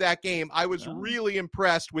most of that game. I was really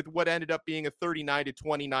impressed with what ended up being a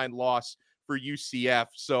 39-29 loss for UCF.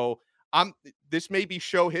 So this may be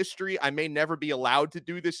show history. I may never be allowed to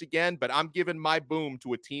do this again, but I'm giving my boom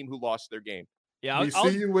to a team who lost their game. Yeah, we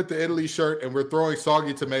see you with the Italy shirt, and we're throwing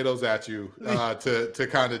soggy tomatoes at you to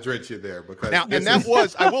kind of drench you there. Because now, and that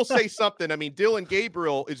was, I will say something. I mean, Dylan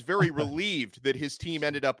Gabriel is very relieved that his team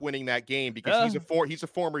ended up winning that game because he's a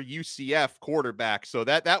former UCF quarterback. So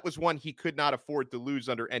that was one he could not afford to lose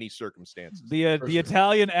under any circumstances. The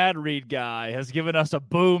Italian ad read guy has given us a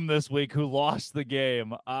boom this week who lost the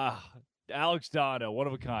game. Alex Dono, one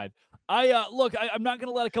of a kind. I'm not going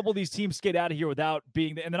to let a couple of these teams skate out of here without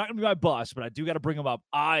being, and they're not going to be my bust, but I do got to bring them up.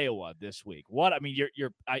 Iowa this week. What? I mean, you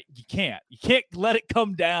can't let it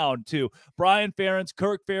come down to Brian Ferentz,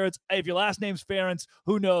 Kirk Ferentz. Hey, if your last name's Ferentz,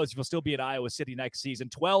 who knows if you'll still be in Iowa City next season.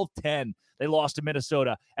 12-10, they lost to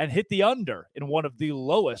Minnesota and hit the under in one of the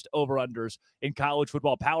lowest over-unders in college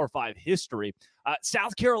football Power 5 history.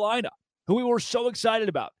 South Carolina, who we were so excited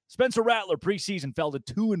about. Spencer Rattler preseason fell to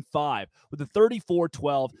 2-5 with a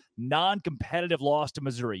 34-12 non-competitive loss to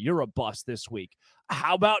Missouri. You're a bust this week.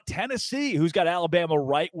 How about Tennessee, who's got Alabama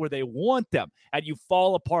right where they want them, and you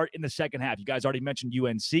fall apart in the second half? You guys already mentioned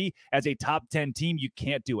UNC as a top 10 team. You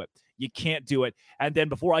can't do it. You can't do it. And then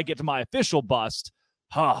before I get to my official bust,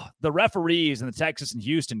 the referees in the Texas and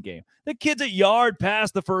Houston game. The kid's a yard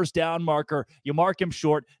past the first down marker. You mark him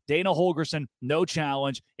short. Dana Holgerson, no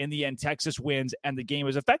challenge. In the end, Texas wins, and the game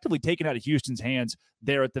is effectively taken out of Houston's hands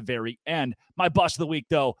there at the very end. My bust of the week,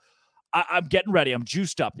 though, I'm getting ready. I'm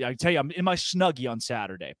juiced up. I tell you, I'm in my Snuggie on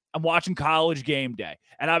Saturday. I'm watching College Game Day,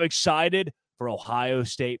 and I'm excited for Ohio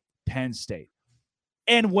State, Penn State.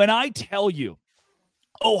 And when I tell you,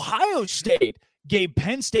 Ohio State gave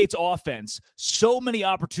Penn State's offense so many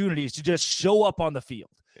opportunities to just show up on the field.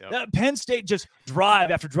 Yep. Penn State just drive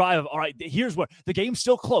after drive. All right, here's where the game's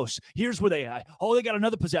still close. Here's where they got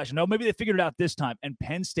another possession. No, maybe they figured it out this time. And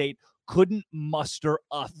Penn State couldn't muster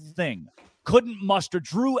a thing. Couldn't muster.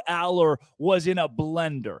 Drew Aller was in a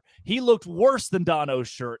blender. He looked worse than Dono's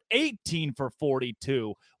shirt. 18 for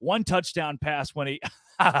 42. One touchdown pass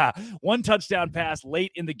one touchdown pass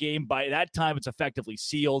late in the game. By that time, it's effectively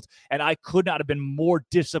sealed. And I could not have been more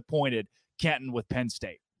disappointed, Kenton, with Penn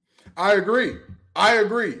State. I agree.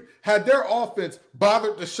 Had their offense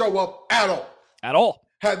bothered to show up at all,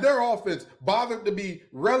 had their offense bothered to be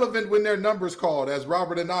relevant when their numbers called, as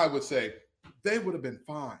Robert and I would say, they would have been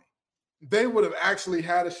fine. They would have actually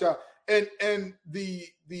had a shot. And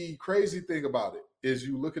the crazy thing about it is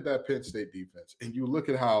you look at that Penn State defense and you look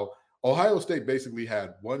at how Ohio State basically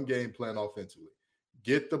had one game plan offensively.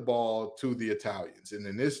 Get the ball to the Italians. And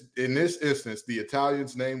in this instance, the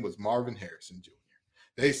Italian's name was Marvin Harrison Jr.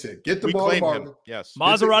 They said, get the ball to Marvin. Him. Yes.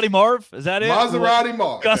 Maserati Marv? Is that it? Maserati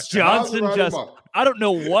Marv. Gus Johnson Marv. I don't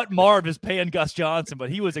know what Marv is paying Gus Johnson, but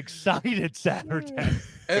he was excited Saturday.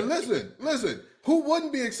 And listen, who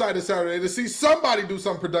wouldn't be excited Saturday to see somebody do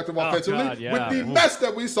something productive offensively with the mess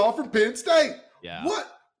that we saw from Penn State? Yeah.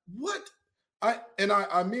 What?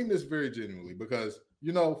 I mean this very genuinely because,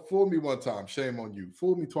 fool me one time, shame on you.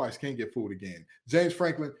 Fool me twice, can't get fooled again. James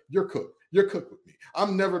Franklin, you're cooked. You're cooked with me.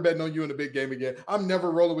 I'm never betting on you in a big game again. I'm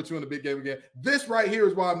never rolling with you in a big game again. This right here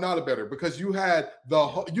is why I'm not a bettor, because you let the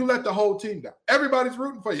whole team down. Everybody's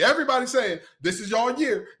rooting for you. Everybody's saying, this is your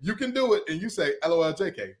year. You can do it. And you say, LOL,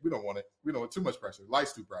 JK, we don't want it. We don't want too much pressure.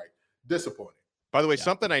 Light's too bright. Disappointing. By the way,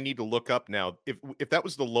 something I need to look up now, if that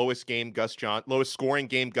was the lowest scoring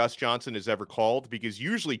game Gus Johnson has ever called, because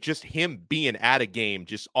usually just him being at a game,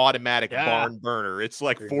 just automatic barn burner. It's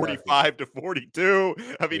like 45 to 42.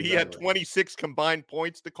 I mean, he had 26 combined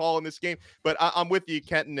points to call in this game. But I'm with you,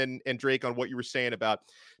 Kenton and Drake, on what you were saying about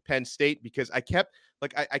Penn State, because I kept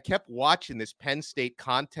watching this Penn State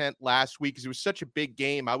content last week because it was such a big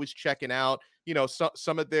game. I was checking out,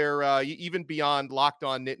 some of their even beyond Locked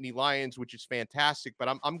On Nittany Lions, which is fantastic. But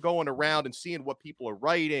I'm going around and seeing what people are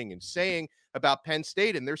writing and saying about Penn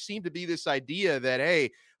State, and there seemed to be this idea that,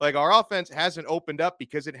 hey, like, our offense hasn't opened up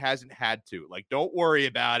because it hasn't had to. Like, don't worry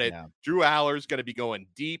about it. Yeah. Drew Aller's going to be going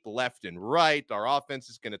deep left and right. Our offense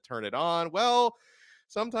is going to turn it on. Well,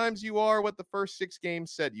 sometimes you are what the first 6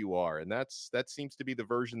 games said you are, and that seems to be the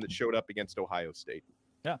version that showed up against Ohio State.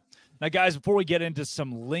 Yeah. Now, guys, before we get into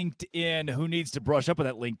some LinkedIn, who needs to brush up with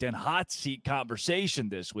that LinkedIn hot seat conversation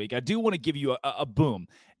this week, I do want to give you a boom,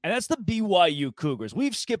 and that's the BYU Cougars.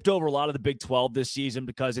 We've skipped over a lot of the Big 12 this season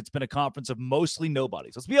because it's been a conference of mostly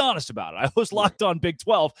nobodies. Let's be honest about it. I was locked on Big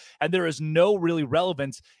 12, and there is no really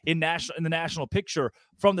relevance in the national picture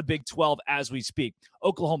from the Big 12 as we speak.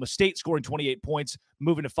 Oklahoma State scoring 28 points,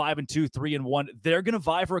 moving to 5-2, 3-1. They're going to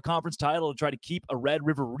vie for a conference title to try to keep a Red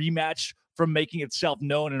River rematch from making itself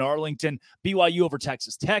known in Arlington. BYU over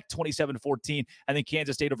Texas Tech, 27-14, and then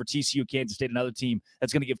Kansas State over TCU. Kansas State, another team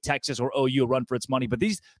that's going to give Texas or OU a run for its money. But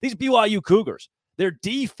these BYU Cougars, their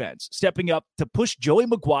defense stepping up to push Joey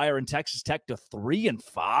McGuire and Texas Tech to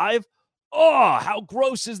 3-5. Oh, how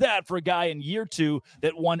gross is that for a guy in year 2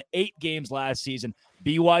 that won 8 games last season?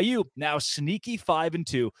 BYU now sneaky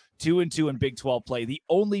 5-2, 2-2 in Big 12 play. The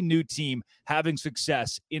only new team having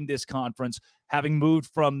success in this conference, having moved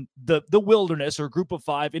from the wilderness or group of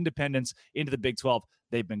 5 independents into the Big 12.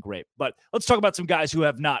 They've been great. But let's talk about some guys who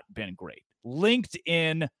have not been great.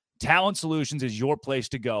 LinkedIn Talent Solutions is your place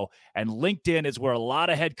to go. And LinkedIn is where a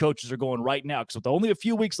lot of head coaches are going right now, because with only a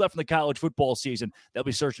few weeks left in the college football season, they'll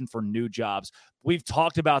be searching for new jobs. We've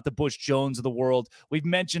talked about the Bush Jones of the world. We've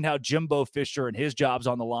mentioned how Jimbo Fisher and his job's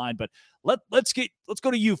on the line. But let's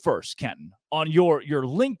go to you first, Kenton, on your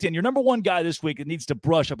LinkedIn, your number one guy this week that needs to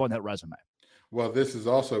brush up on that resume. Well, this is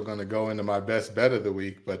also going to go into my best bet of the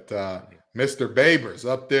week, but Mr. Babers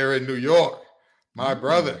up there in New York, my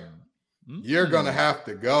brother. You're going to have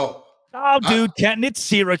to go. Oh, dude, Kenton, it's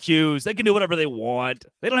Syracuse. They can do whatever they want.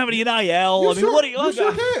 They don't have any NIL. What do you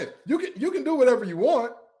sure can. You can do whatever you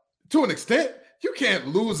want to an extent. You can't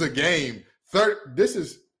lose a game.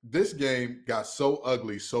 This game got so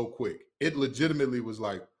ugly so quick. It legitimately was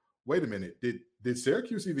like, wait a minute. Did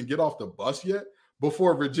Syracuse even get off the bus yet?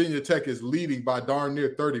 Before Virginia Tech is leading by darn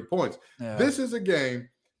near 30 points. Yeah. This is a game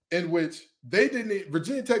in which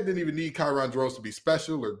Virginia Tech didn't even need Kyron Drones to be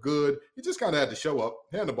special or good. He just kind of had to show up,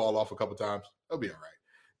 hand the ball off a couple times. They'll be all right.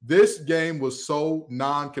 This game was so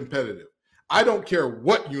non-competitive. I don't care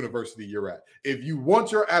what university you're at. If you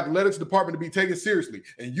want your athletics department to be taken seriously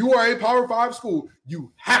and you are a Power 5 school,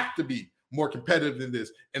 you have to be more competitive than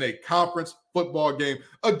this in a conference football game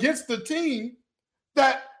against the team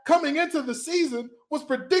that coming into the season was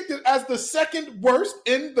predicted as the second worst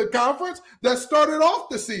in the conference that started off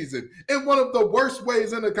the season in one of the worst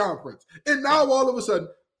ways in the conference. And now all of a sudden,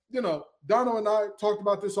 Dono and I talked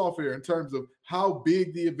about this off air in terms of how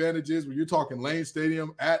big the advantage is when you're talking Lane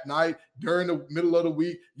Stadium at night during the middle of the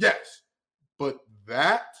week. Yes, but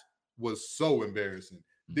that was so embarrassing.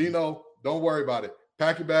 Dino, don't worry about it.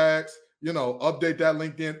 Pack your bags. Update that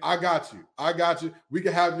LinkedIn. I got you. We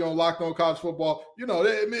can have you on Locked On College Football.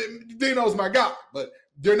 Dino's my guy, but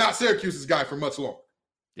they're not Syracuse's guy for much longer.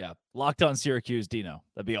 Yeah, Locked On Syracuse, Dino.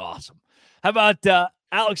 That'd be awesome. How about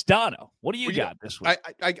Alex Dono? What do you got this week?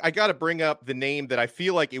 I got to bring up the name that I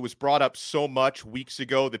feel like it was brought up so much weeks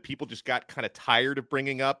ago that people just got kind of tired of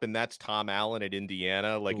bringing up, and that's Tom Allen at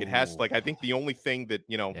Indiana. It has, I think the only thing that,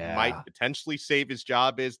 might potentially save his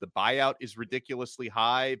job is the buyout is ridiculously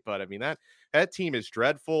high. But I mean, that team is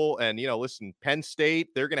dreadful. And, listen, Penn State,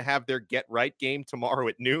 they're going to have their get right game tomorrow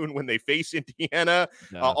at noon when they face Indiana.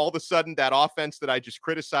 All of a sudden, that offense that I just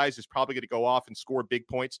criticized is probably going to go off and score big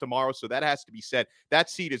points tomorrow. So that has to be said. That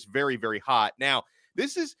seat is very, very hot. Now,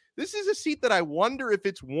 this is a seat that I wonder if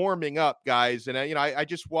it's warming up, guys. And, I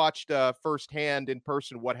just watched firsthand in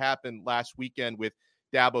person what happened last weekend with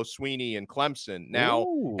Dabo Swinney and Clemson. Now,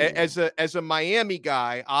 as a Miami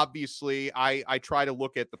guy, obviously, I try to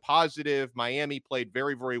look at the positive. Miami played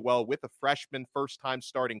very, very well with a freshman, first-time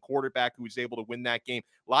starting quarterback who was able to win that game.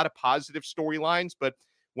 A lot of positive storylines, but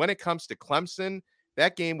when it comes to Clemson,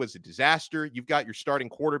 that game was a disaster. You've got your starting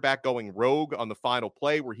quarterback going rogue on the final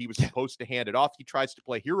play where he was supposed to hand it off. He tries to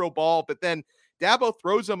play hero ball, but then Dabo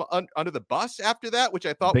throws him under the bus after that, which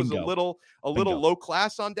I thought was a little low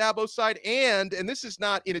class on Dabo's side. And this is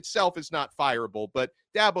not in itself is not fireable, but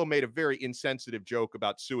Dabo made a very insensitive joke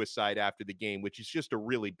about suicide after the game, which is just a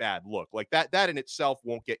really bad look. That in itself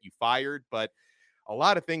won't get you fired, but a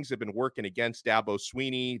lot of things have been working against Dabo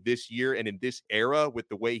Swinney this year and in this era with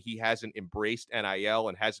the way he hasn't embraced NIL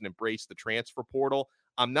and hasn't embraced the transfer portal.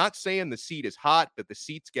 I'm not saying the seat is hot, but the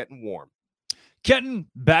seat's getting warm. Kenton,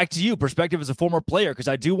 back to you. Perspective as a former player, because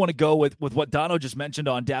I do want to go with what Dono just mentioned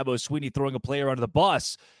on Dabo Swinney throwing a player under the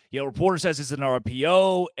bus. Reporter says it's an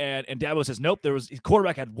RPO, and Dabo says, nope, his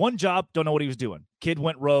quarterback had one job, don't know what he was doing. Kid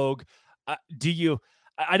went rogue.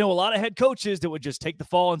 I know a lot of head coaches that would just take the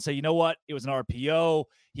fall and say, you know what, it was an RPO.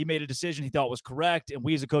 He made a decision he thought was correct, and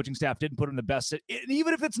we as a coaching staff didn't put him in the best. And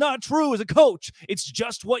even if it's not true as a coach, it's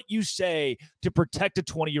just what you say to protect a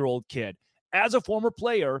 20-year-old kid. As a former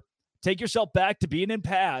player, take yourself back to being in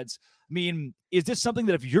pads. I mean, is this something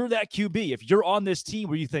that if you're that QB, if you're on this team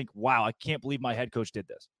where you think, wow, I can't believe my head coach did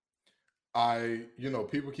this?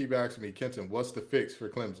 People keep asking me, Kenton, what's the fix for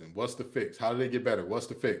Clemson? What's the fix? How do they get better? What's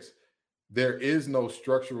the fix? there is no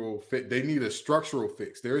structural fix. They need a structural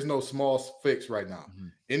fix. There is no small fix right now. Mm-hmm.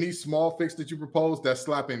 Any small fix that you propose, that's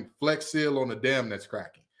slapping Flex Seal on a dam that's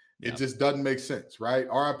cracking. It just doesn't make sense, right?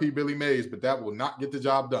 RIP Billy Mays, but that will not get the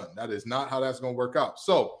job done. That is not how that's going to work out.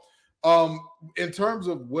 So, in terms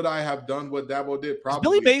of what I have done, what Dabo did, probably. Is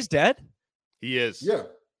Billy Mays dead? He is. Yeah.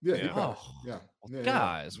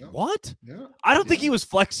 Guys, what? Yeah. I don't think he was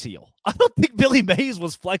Flex Seal. I don't think Billy Mays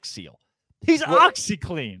was Flex Seal. He's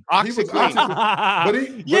OxyClean.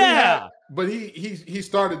 But he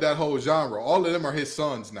started that whole genre. All of them are his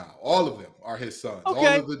sons now. All of them are his sons.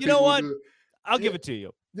 Okay, all of the you know what? I'll Yeah. give it to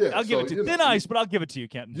you. Yeah, I'll give it to you. Thin ice, but I'll give it to you,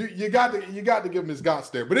 Kenton. You got to give him his guts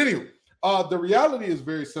there. But anyway, the reality is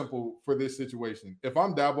very simple for this situation. If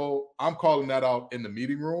I'm Dabo, I'm calling that out in the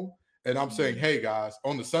meeting room, and I'm saying, "Hey guys,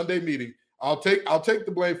 on the Sunday meeting, I'll take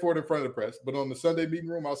the blame for it in front of the press. But on the Sunday meeting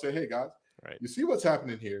room, I'll say, "Hey guys, you see what's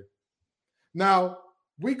happening here? Now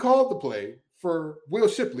we called the play for Will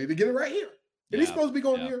Shipley to get it right here, and he's supposed to be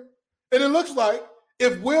going here. And it looks like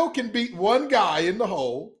if Will can beat one guy in the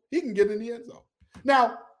hole, he can get in the end zone."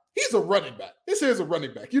 Now, he's a running back. This here's a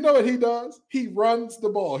running back. You know what he does? He runs the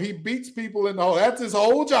ball. He beats people in the hole. That's his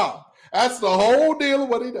whole job. That's the whole deal of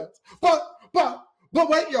what he does. But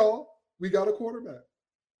wait, y'all. We got a quarterback.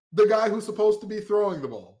 The guy who's supposed to be throwing the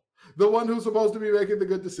ball. The one who's supposed to be making the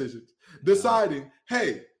good decisions. Deciding,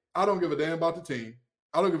 hey, I don't give a damn about the team.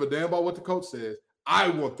 I don't give a damn about what the coach says. I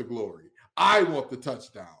want the glory. I want the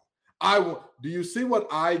touchdown. Do you see what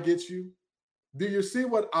I get you? Do you see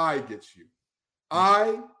what I get you?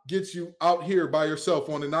 I get you out here by yourself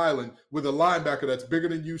on an island with a linebacker that's bigger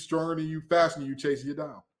than you, stronger than you, faster than you, chasing you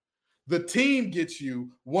down. The team gets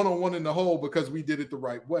you one-on-one in the hole because we did it the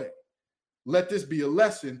right way. Let this be a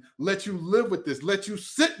lesson. Let you live with this. Let you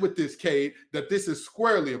sit with this, Cade, that this is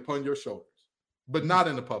squarely upon your shoulders, but not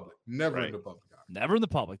in the public. Never in the public. Never in the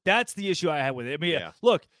public. That's the issue I had with it. I mean,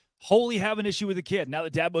 look, wholly have an issue with the kid. Now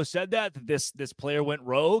that Dabo said that this player went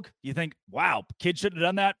rogue, you think, wow, kid shouldn't have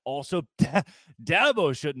done that. Also,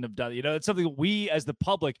 Dabo shouldn't have done it. You know, it's something we as the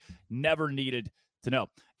public never needed to know.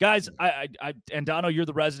 Guys, and Dono, you're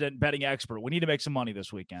the resident betting expert. We need to make some money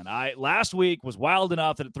this weekend. Last week was wild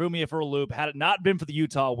enough that it threw me for a loop. Had it not been for the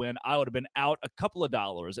Utah win, I would have been out a couple of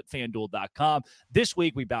dollars at FanDuel.com. This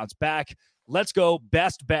week we bounce back. Let's go.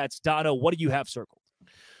 Best bets. Dono, what do you have circled?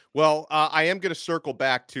 Well, I am going to circle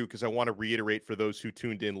back, too, because I want to reiterate for those who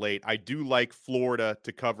tuned in late. I do like Florida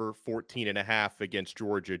to cover 14.5 against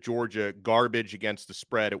Georgia. Georgia, garbage against the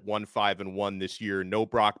spread at 1-5-1 this year. No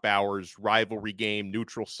Brock Bowers, rivalry game,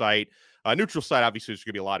 neutral site. Neutral site, obviously, there's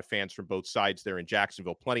going to be a lot of fans from both sides there in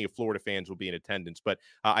Jacksonville. Plenty of Florida fans will be in attendance. But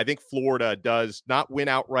I think Florida does not win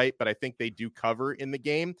outright, but I think they do cover in the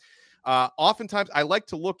game. Oftentimes I like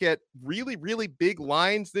to look at really, really big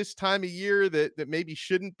lines this time of year that maybe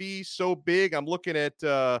shouldn't be so big. I'm looking at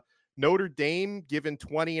Notre Dame given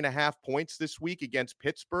 20.5 points this week against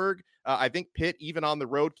Pittsburgh. I think Pitt, even on the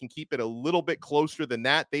road, can keep it a little bit closer than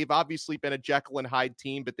that. They've obviously been a Jekyll and Hyde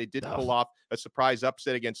team, but they did pull off a surprise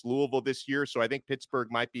upset against Louisville this year. So I think Pittsburgh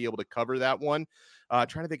might be able to cover that one.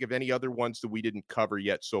 Trying to think of any other ones that we didn't cover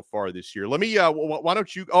yet so far this year. Let me, why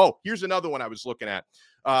don't you, here's another one I was looking at.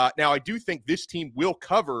 Now I do think this team will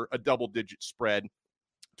cover a double-digit spread.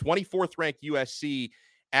 24th ranked USC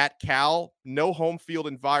at Cal, no home field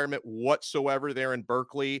environment whatsoever there in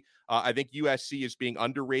Berkeley. I think USC is being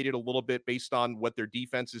underrated a little bit based on what their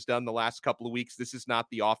defense has done the last couple of weeks. This is not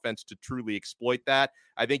the offense to truly exploit that.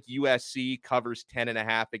 I think USC covers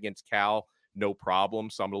 10.5 against Cal, no problem.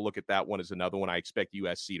 So I'm going to look at that one as another one. I expect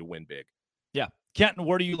USC to win big. Yeah. Kenton,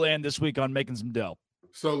 where do you land this week on making some dough?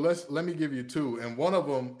 So let me give you two, and one of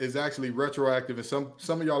them is actually retroactive, and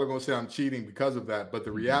some of y'all are going to say I'm cheating because of that. But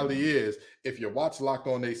the reality is, if you watch Locked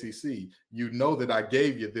On ACC, you know that I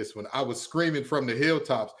gave you this one. I was screaming from the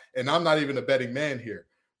hilltops, and I'm not even a betting man here.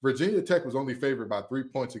 Virginia Tech was only favored by 3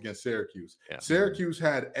 points against Syracuse. Yeah. Syracuse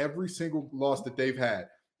had every single loss that they've had.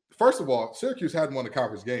 First of all, Syracuse hadn't won a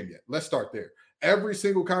conference game yet. Let's start there. Every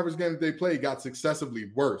single conference game that they played got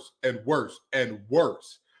successively worse and worse and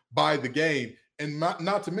worse by the game. And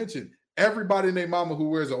not to mention, everybody and their mama who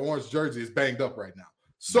wears an orange jersey is banged up right now.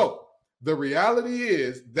 So the reality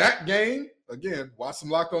is that game, again, watch some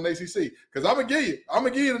Locked On ACC, because I'm gonna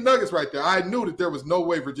give you the nuggets right there. I knew that there was no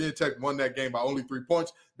way Virginia Tech won that game by only 3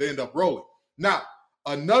 points. They end up rolling. Now,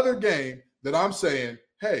 another game that I'm saying,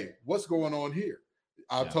 hey, what's going on here?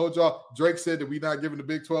 I told y'all, Drake said that we're not giving the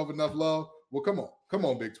Big 12 enough love. Well, come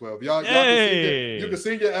on, Big 12. Y'all you can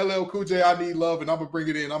see your LL Cool J, I need love, and I'm going to bring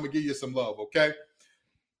it in. I'm going to give you some love, okay?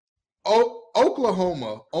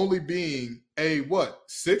 Oklahoma only being a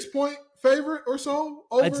 6-point favorite or so.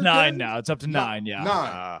 Over it's 9 Kansas? now. It's up to 9. Yeah.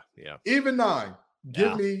 9. Yeah. Even 9.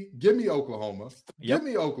 Give Yeah. me Oklahoma. Yep. Give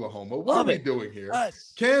me Oklahoma. What Love are we it. doing here?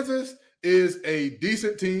 Yes. Kansas is a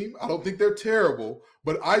decent team. I don't think they're terrible,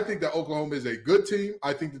 but I think that Oklahoma is a good team.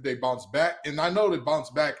 I think that they bounce back. And I know that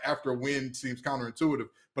bounce back after a win seems counterintuitive,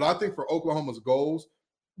 but I think for Oklahoma's goals,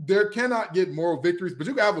 there cannot get moral victories, but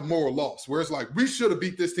you can have a moral loss where it's like, we should have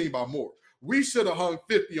beat this team by more. We should have hung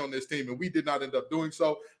 50 on this team, and we did not end up doing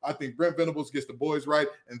so. I think Brent Venables gets the boys right,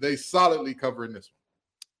 and they solidly cover in this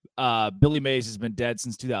one. Billy Mays has been dead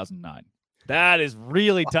since 2009. That is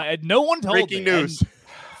really tough. No one told me. Breaking news. And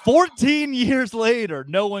 14 years later,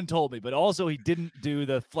 no one told me. But also, he didn't do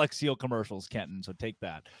the Flex Seal commercials, Kenton. So take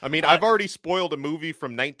that. I mean, I've already spoiled a movie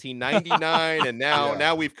from 1999, and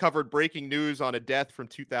now we've covered breaking news on a death from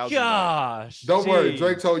 2009. Gosh. Don't worry.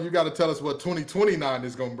 Drake told you got to tell us what 2029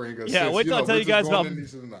 is going to bring us. Yeah, wait till I tell you guys about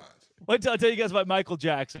Wait till I tell you guys about Michael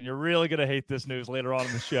Jackson. You're really going to hate this news later on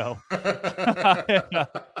in the show.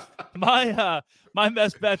 My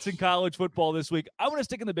best bets in college football this week, I'm going to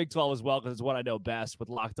stick in the Big 12 as well because it's what I know best with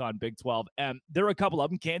Locked On Big 12. And there are a couple of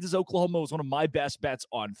them. Kansas, Oklahoma was one of my best bets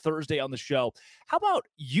on Thursday on the show. How about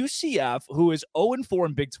UCF, who is 0-4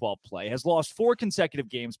 in Big 12 play, has lost 4 consecutive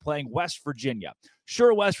games playing West Virginia.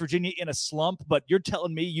 Sure, West Virginia in a slump, but you're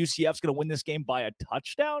telling me UCF's going to win this game by a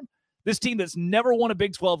touchdown? This team that's never won a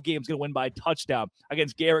Big 12 game is going to win by a touchdown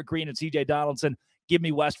against Garrett Green and C.J. Donaldson. Give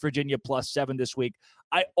me West Virginia +7 this week.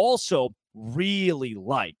 I also really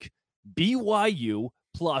like BYU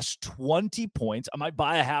 +20 points. I might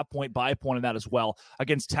buy a half point, buy a point on that as well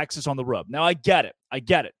against Texas on the road. Now, I get it.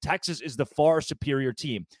 Texas is the far superior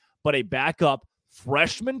team, but a backup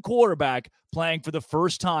freshman quarterback playing for the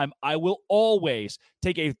first time, I will always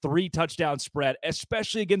take a 3-touchdown spread,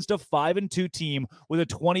 especially against a 5-2 team with a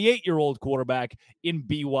 28-year-old quarterback in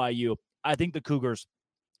BYU. I think the Cougars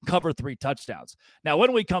cover 3 touchdowns. Now,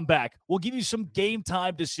 when we come back, we'll give you some game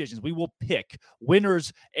time decisions. We will pick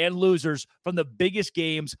winners and losers from the biggest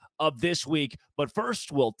games of this week. But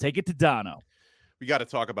first, we'll take it to Dono. We got to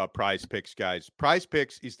talk about Prize Picks, guys. Prize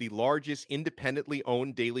Picks is the largest independently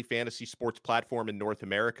owned daily fantasy sports platform in North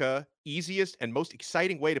America. Easiest and most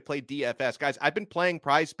exciting way to play DFS. Guys, I've been playing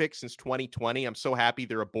Prize Picks since 2020. I'm so happy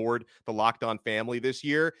they're aboard the Locked On family this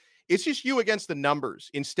year. It's just you against the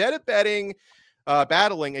numbers. Instead of battling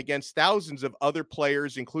against thousands of other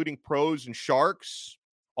players, including pros and sharks,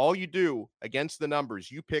 all you do against the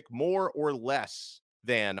numbers, you pick more or less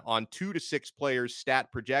than on 2 to 6 players'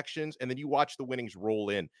 stat projections, and then you watch the winnings roll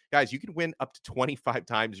in. Guys, you can win up to 25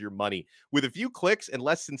 times your money. With a few clicks and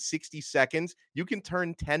less than 60 seconds, you can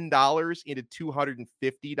turn $10 into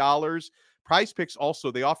 $250. Prize Picks also,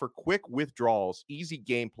 they offer quick withdrawals, easy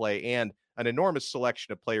gameplay, and an enormous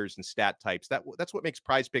selection of players and stat types. That's what makes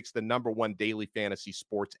Prize Picks the #1 daily fantasy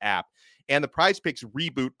sports app. And the Prize Picks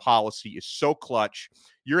reboot policy is so clutch.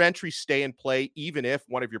 Your entries stay in play even if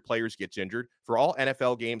one of your players gets injured. For all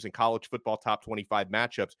NFL games and college football top 25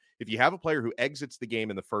 matchups, if you have a player who exits the game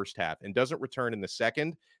in the first half and doesn't return in the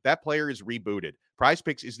second, that player is rebooted. Prize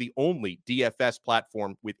Picks is the only DFS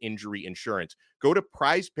platform with injury insurance. Go to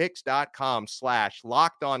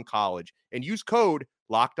prizepicks.com/lockedoncollege and use code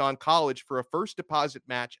LockedOnCollege for a first deposit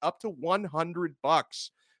match up to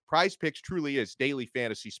 $100. Prize Picks truly is daily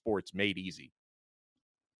fantasy sports made easy.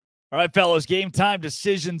 All right, fellas, game time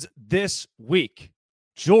decisions this week.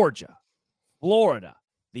 Georgia, Florida,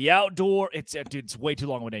 the outdoor. It's way too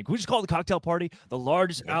long of a name. Can we just call it the cocktail party? The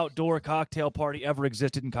largest outdoor cocktail party ever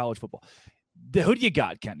existed in college football. Who do you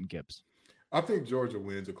got, Kenton Gibbs? I think Georgia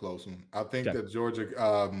wins a close one. I think that Georgia,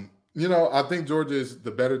 I think Georgia is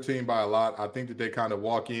the better team by a lot. I think that they kind of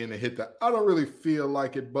walk in and hit the I don't really feel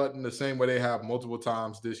like it button the same way they have multiple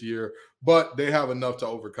times this year, but they have enough to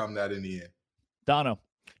overcome that in the end. Dono.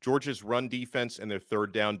 Georgia's run defense and their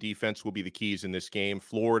third down defense will be the keys in this game.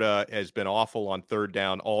 Florida has been awful on third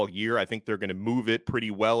down all year. I think they're going to move it pretty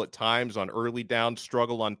well at times on early downs,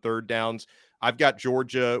 struggle on third downs. I've got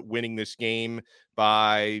Georgia winning this game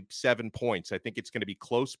by 7 points. I think it's going to be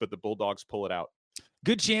close, but the Bulldogs pull it out.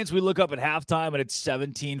 Good chance we look up at halftime and it's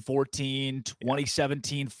 17-14,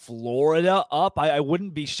 2017 Florida up. I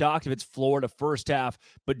wouldn't be shocked if it's Florida first half,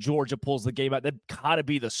 but Georgia pulls the game out. That'd kind of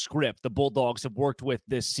be the script the Bulldogs have worked with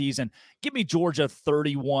this season. Give me Georgia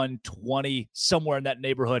 31-20, somewhere in that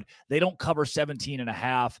neighborhood. They don't cover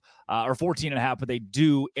 17.5 or 14.5, but they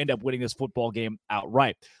do end up winning this football game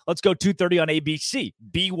outright. Let's go 2:30 on ABC.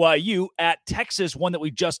 BYU at Texas, one that we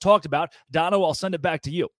just talked about. Dono, I'll send it back to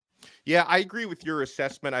you. Yeah, I agree with your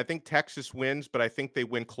assessment. I think Texas wins, but I think they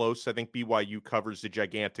win close. I think BYU covers the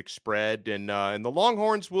gigantic spread, and the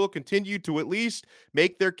Longhorns will continue to at least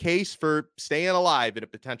make their case for staying alive in a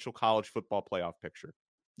potential college football playoff picture.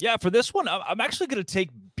 Yeah, for this one, I'm actually going to take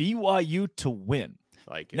BYU to win.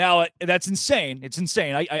 Like it. Now, that's insane. It's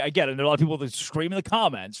insane. I get it. There are a lot of people that scream in the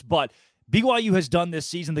comments, but BYU has done this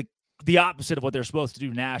season the opposite of what they're supposed to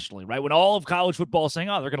do nationally, right? When all of college football is saying,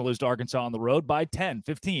 oh, they're going to lose to Arkansas on the road by 10,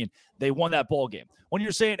 15, they won that ball game. When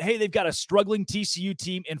you're saying, hey, they've got a struggling TCU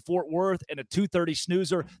team in Fort Worth and a 2:30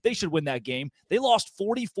 snoozer, they should win that game. They lost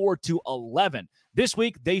 44-11. This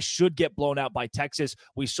week, they should get blown out by Texas.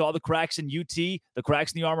 We saw the cracks in UT, the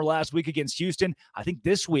cracks in the armor last week against Houston. I think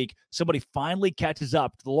this week, somebody finally catches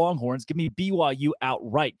up to the Longhorns. Give me BYU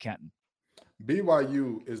outright, Kenton.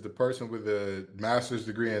 BYU is the person with a master's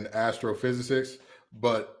degree in astrophysics,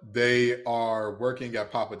 but they are working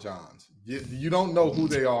at Papa John's. You don't know who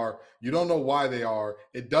they are. You don't know why they are.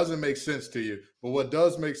 It doesn't make sense to you. But what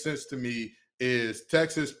does make sense to me is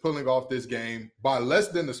Texas pulling off this game by less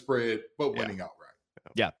than the spread, but winning outright.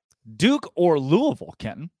 Yeah. Duke or Louisville,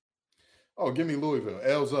 Kenton? Oh, give me Louisville.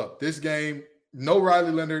 L's up. This game, no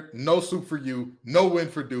Riley Leonard, no soup for you, no win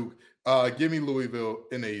for Duke. Give me Louisville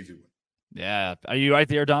in the easy win. Yeah. Are you right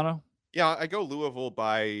there, Dono? Yeah, I go Louisville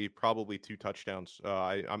by probably 2 touchdowns.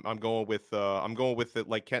 I'm going with it,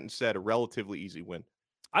 like Kenton said, a relatively easy win.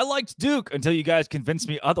 I liked Duke until you guys convinced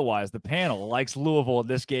me otherwise. The panel likes Louisville in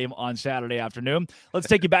this game on Saturday afternoon. Let's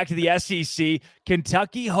take you back to the SEC.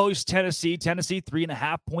 Kentucky hosts Tennessee. Tennessee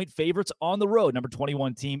 3.5-point favorites on the road. Number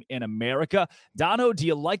 21 team in America. Dono, do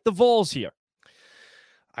you like the Vols here?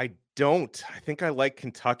 I don't. I think I like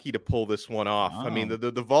Kentucky to pull this one off. Oh. I mean,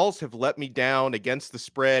 the Vols have let me down against the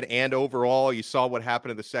spread and overall. You saw what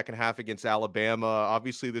happened in the second half against Alabama.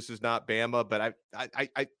 Obviously, this is not Bama, but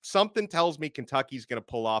I something tells me Kentucky's going to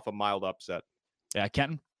pull off a mild upset. Yeah,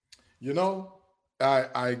 Kenton? You know,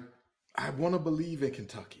 I want to believe in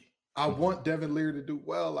Kentucky. I want Devin Leary to do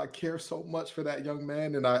well. I care so much for that young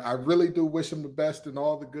man, and I really do wish him the best in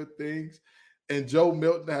all the good things. And Joe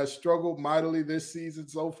Milton has struggled mightily this season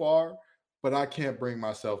so far, but I can't bring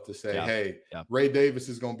myself to say, hey, Ray Davis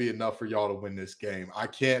is going to be enough for y'all to win this game. I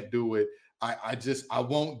can't do it. I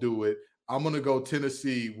won't do it. I'm going to go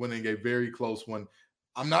Tennessee winning a very close one.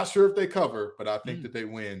 I'm not sure if they cover, but I think that they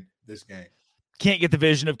win this game. Can't get the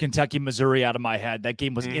vision of Kentucky, Missouri out of my head. That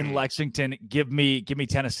game was in Lexington. Give me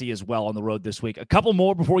Tennessee as well on the road this week. A couple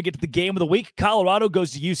more before we get to the game of the week. Colorado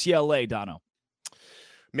goes to UCLA, Dono.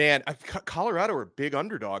 Man, Colorado are big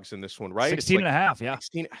underdogs in this one, right? 16.5, yeah.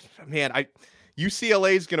 16. Man,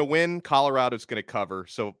 UCLA is going to win. Colorado's going to cover.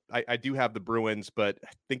 So I do have the Bruins, but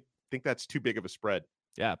I think that's too big of a spread.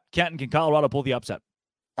 Yeah. Kenton, can Colorado pull the upset?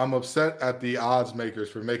 I'm upset at the odds makers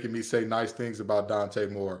for making me say nice things about Dante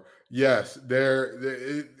Moore. Yes,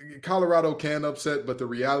 Colorado can upset, but the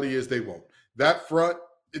reality is they won't. That front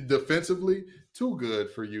defensively, too good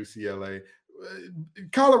for UCLA.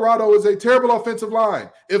 Colorado is a terrible offensive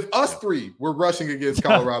line. If us three were rushing against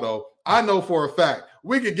Colorado, I know for a fact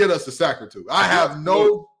we could get us a sack or two. I have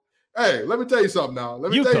no. Hey, let me tell you something now.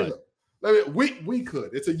 Let me tell you something. We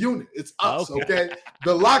could. It's a unit. It's us. Okay.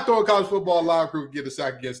 The Locked On College Football Live crew could get a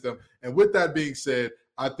sack against them. And with that being said,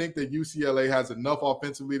 I think that UCLA has enough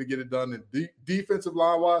offensively to get it done. And defensive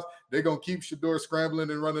line wise, they're gonna keep Shedeur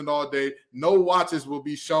scrambling and running all day. No watches will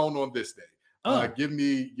be shown on this day. Give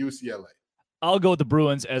me UCLA. I'll go with the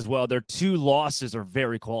Bruins as well. Their 2 losses are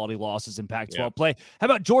very quality losses in Pac-12 play. How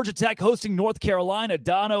about Georgia Tech hosting North Carolina?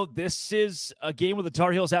 Dono, this is a game where the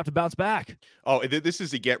Tar Heels have to bounce back. Oh, this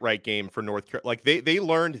is a get-right game for North Carolina. Like, they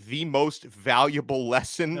learned the most valuable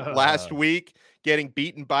lesson last week, getting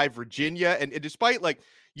beaten by Virginia. And despite, like,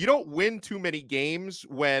 you don't win too many games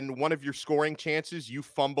when one of your scoring chances, you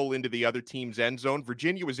fumble into the other team's end zone.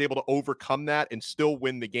 Virginia was able to overcome that and still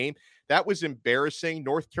win the game. That was embarrassing.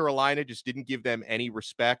 North Carolina just didn't give them any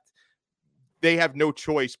respect. They have no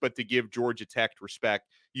choice but to give Georgia Tech respect.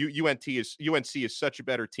 UNC is such a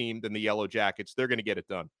better team than the Yellow Jackets. They're going to get it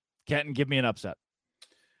done. Kenton, give me an upset.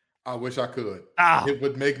 I wish I could. It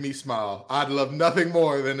would make me smile. I'd love nothing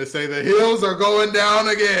more than to say the Heels are going down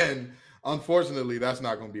again. Unfortunately, that's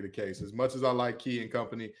not going to be the case. As much as I like Key and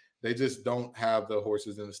company, they just don't have the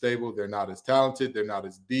horses in the stable. They're not as talented. They're not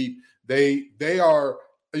as deep. They are,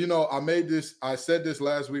 I said this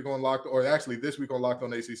last week on Locked, or actually this week on Locked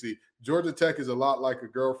on ACC. Georgia Tech is a lot like a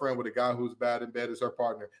girlfriend with a guy who's bad in bed as her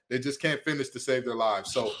partner. They just can't finish to save their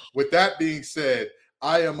lives. So with that being said,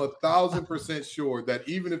 I am 1,000% sure that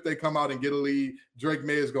even if they come out and get a lead, Drake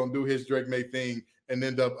May is going to do his Drake May thing and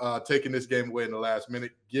end up taking this game away in the last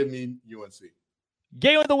minute. Give me UNC.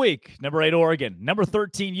 Game of the week, number 8, Oregon. Number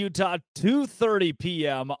 13, Utah, 2:30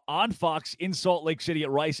 p.m. on Fox in Salt Lake City at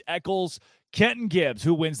Rice Eccles. Kenton Gibbs,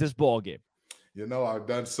 who wins this ball game? You know, I've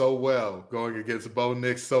done so well going against Bo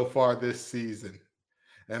Nix so far this season.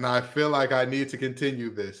 And I feel like I need to continue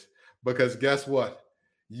this because guess what?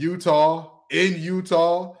 Utah,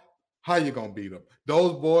 how you going to beat them?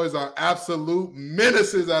 Those boys are absolute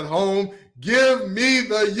menaces at home. Give me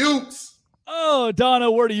the Utes. Oh, Donna,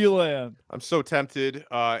 where do you land? I'm so tempted.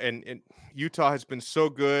 And Utah has been so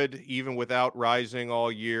good even without Rising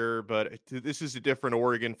all year. But this is a different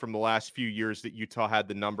Oregon from the last few years that Utah had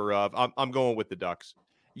the number of. I'm going with the Ducks.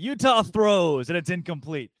 Utah throws, and it's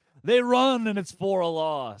incomplete. They run, and it's for a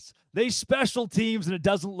loss. They special teams, and it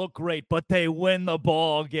doesn't look great, but they win the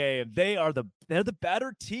ball game. They're the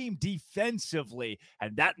better team defensively,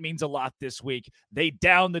 and that means a lot this week. They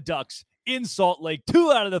down the Ducks in Salt Lake.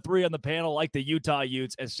 2 out of the 3 on the panel like the Utah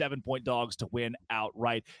Utes as 7-point dogs to win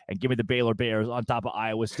outright. And give me the Baylor Bears on top of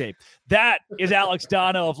Iowa State. That is Alex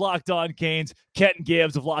Dono of Locked On Canes, Kenton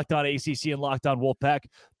Gibbs of Locked On ACC and Locked On Wolfpack,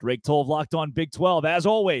 Drake Toll of Locked On Big 12. As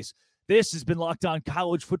always, this has been Locked On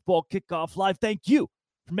College Football Kickoff Live. Thank you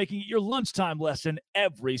for making it your lunchtime lesson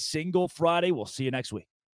every single Friday. We'll see you next week.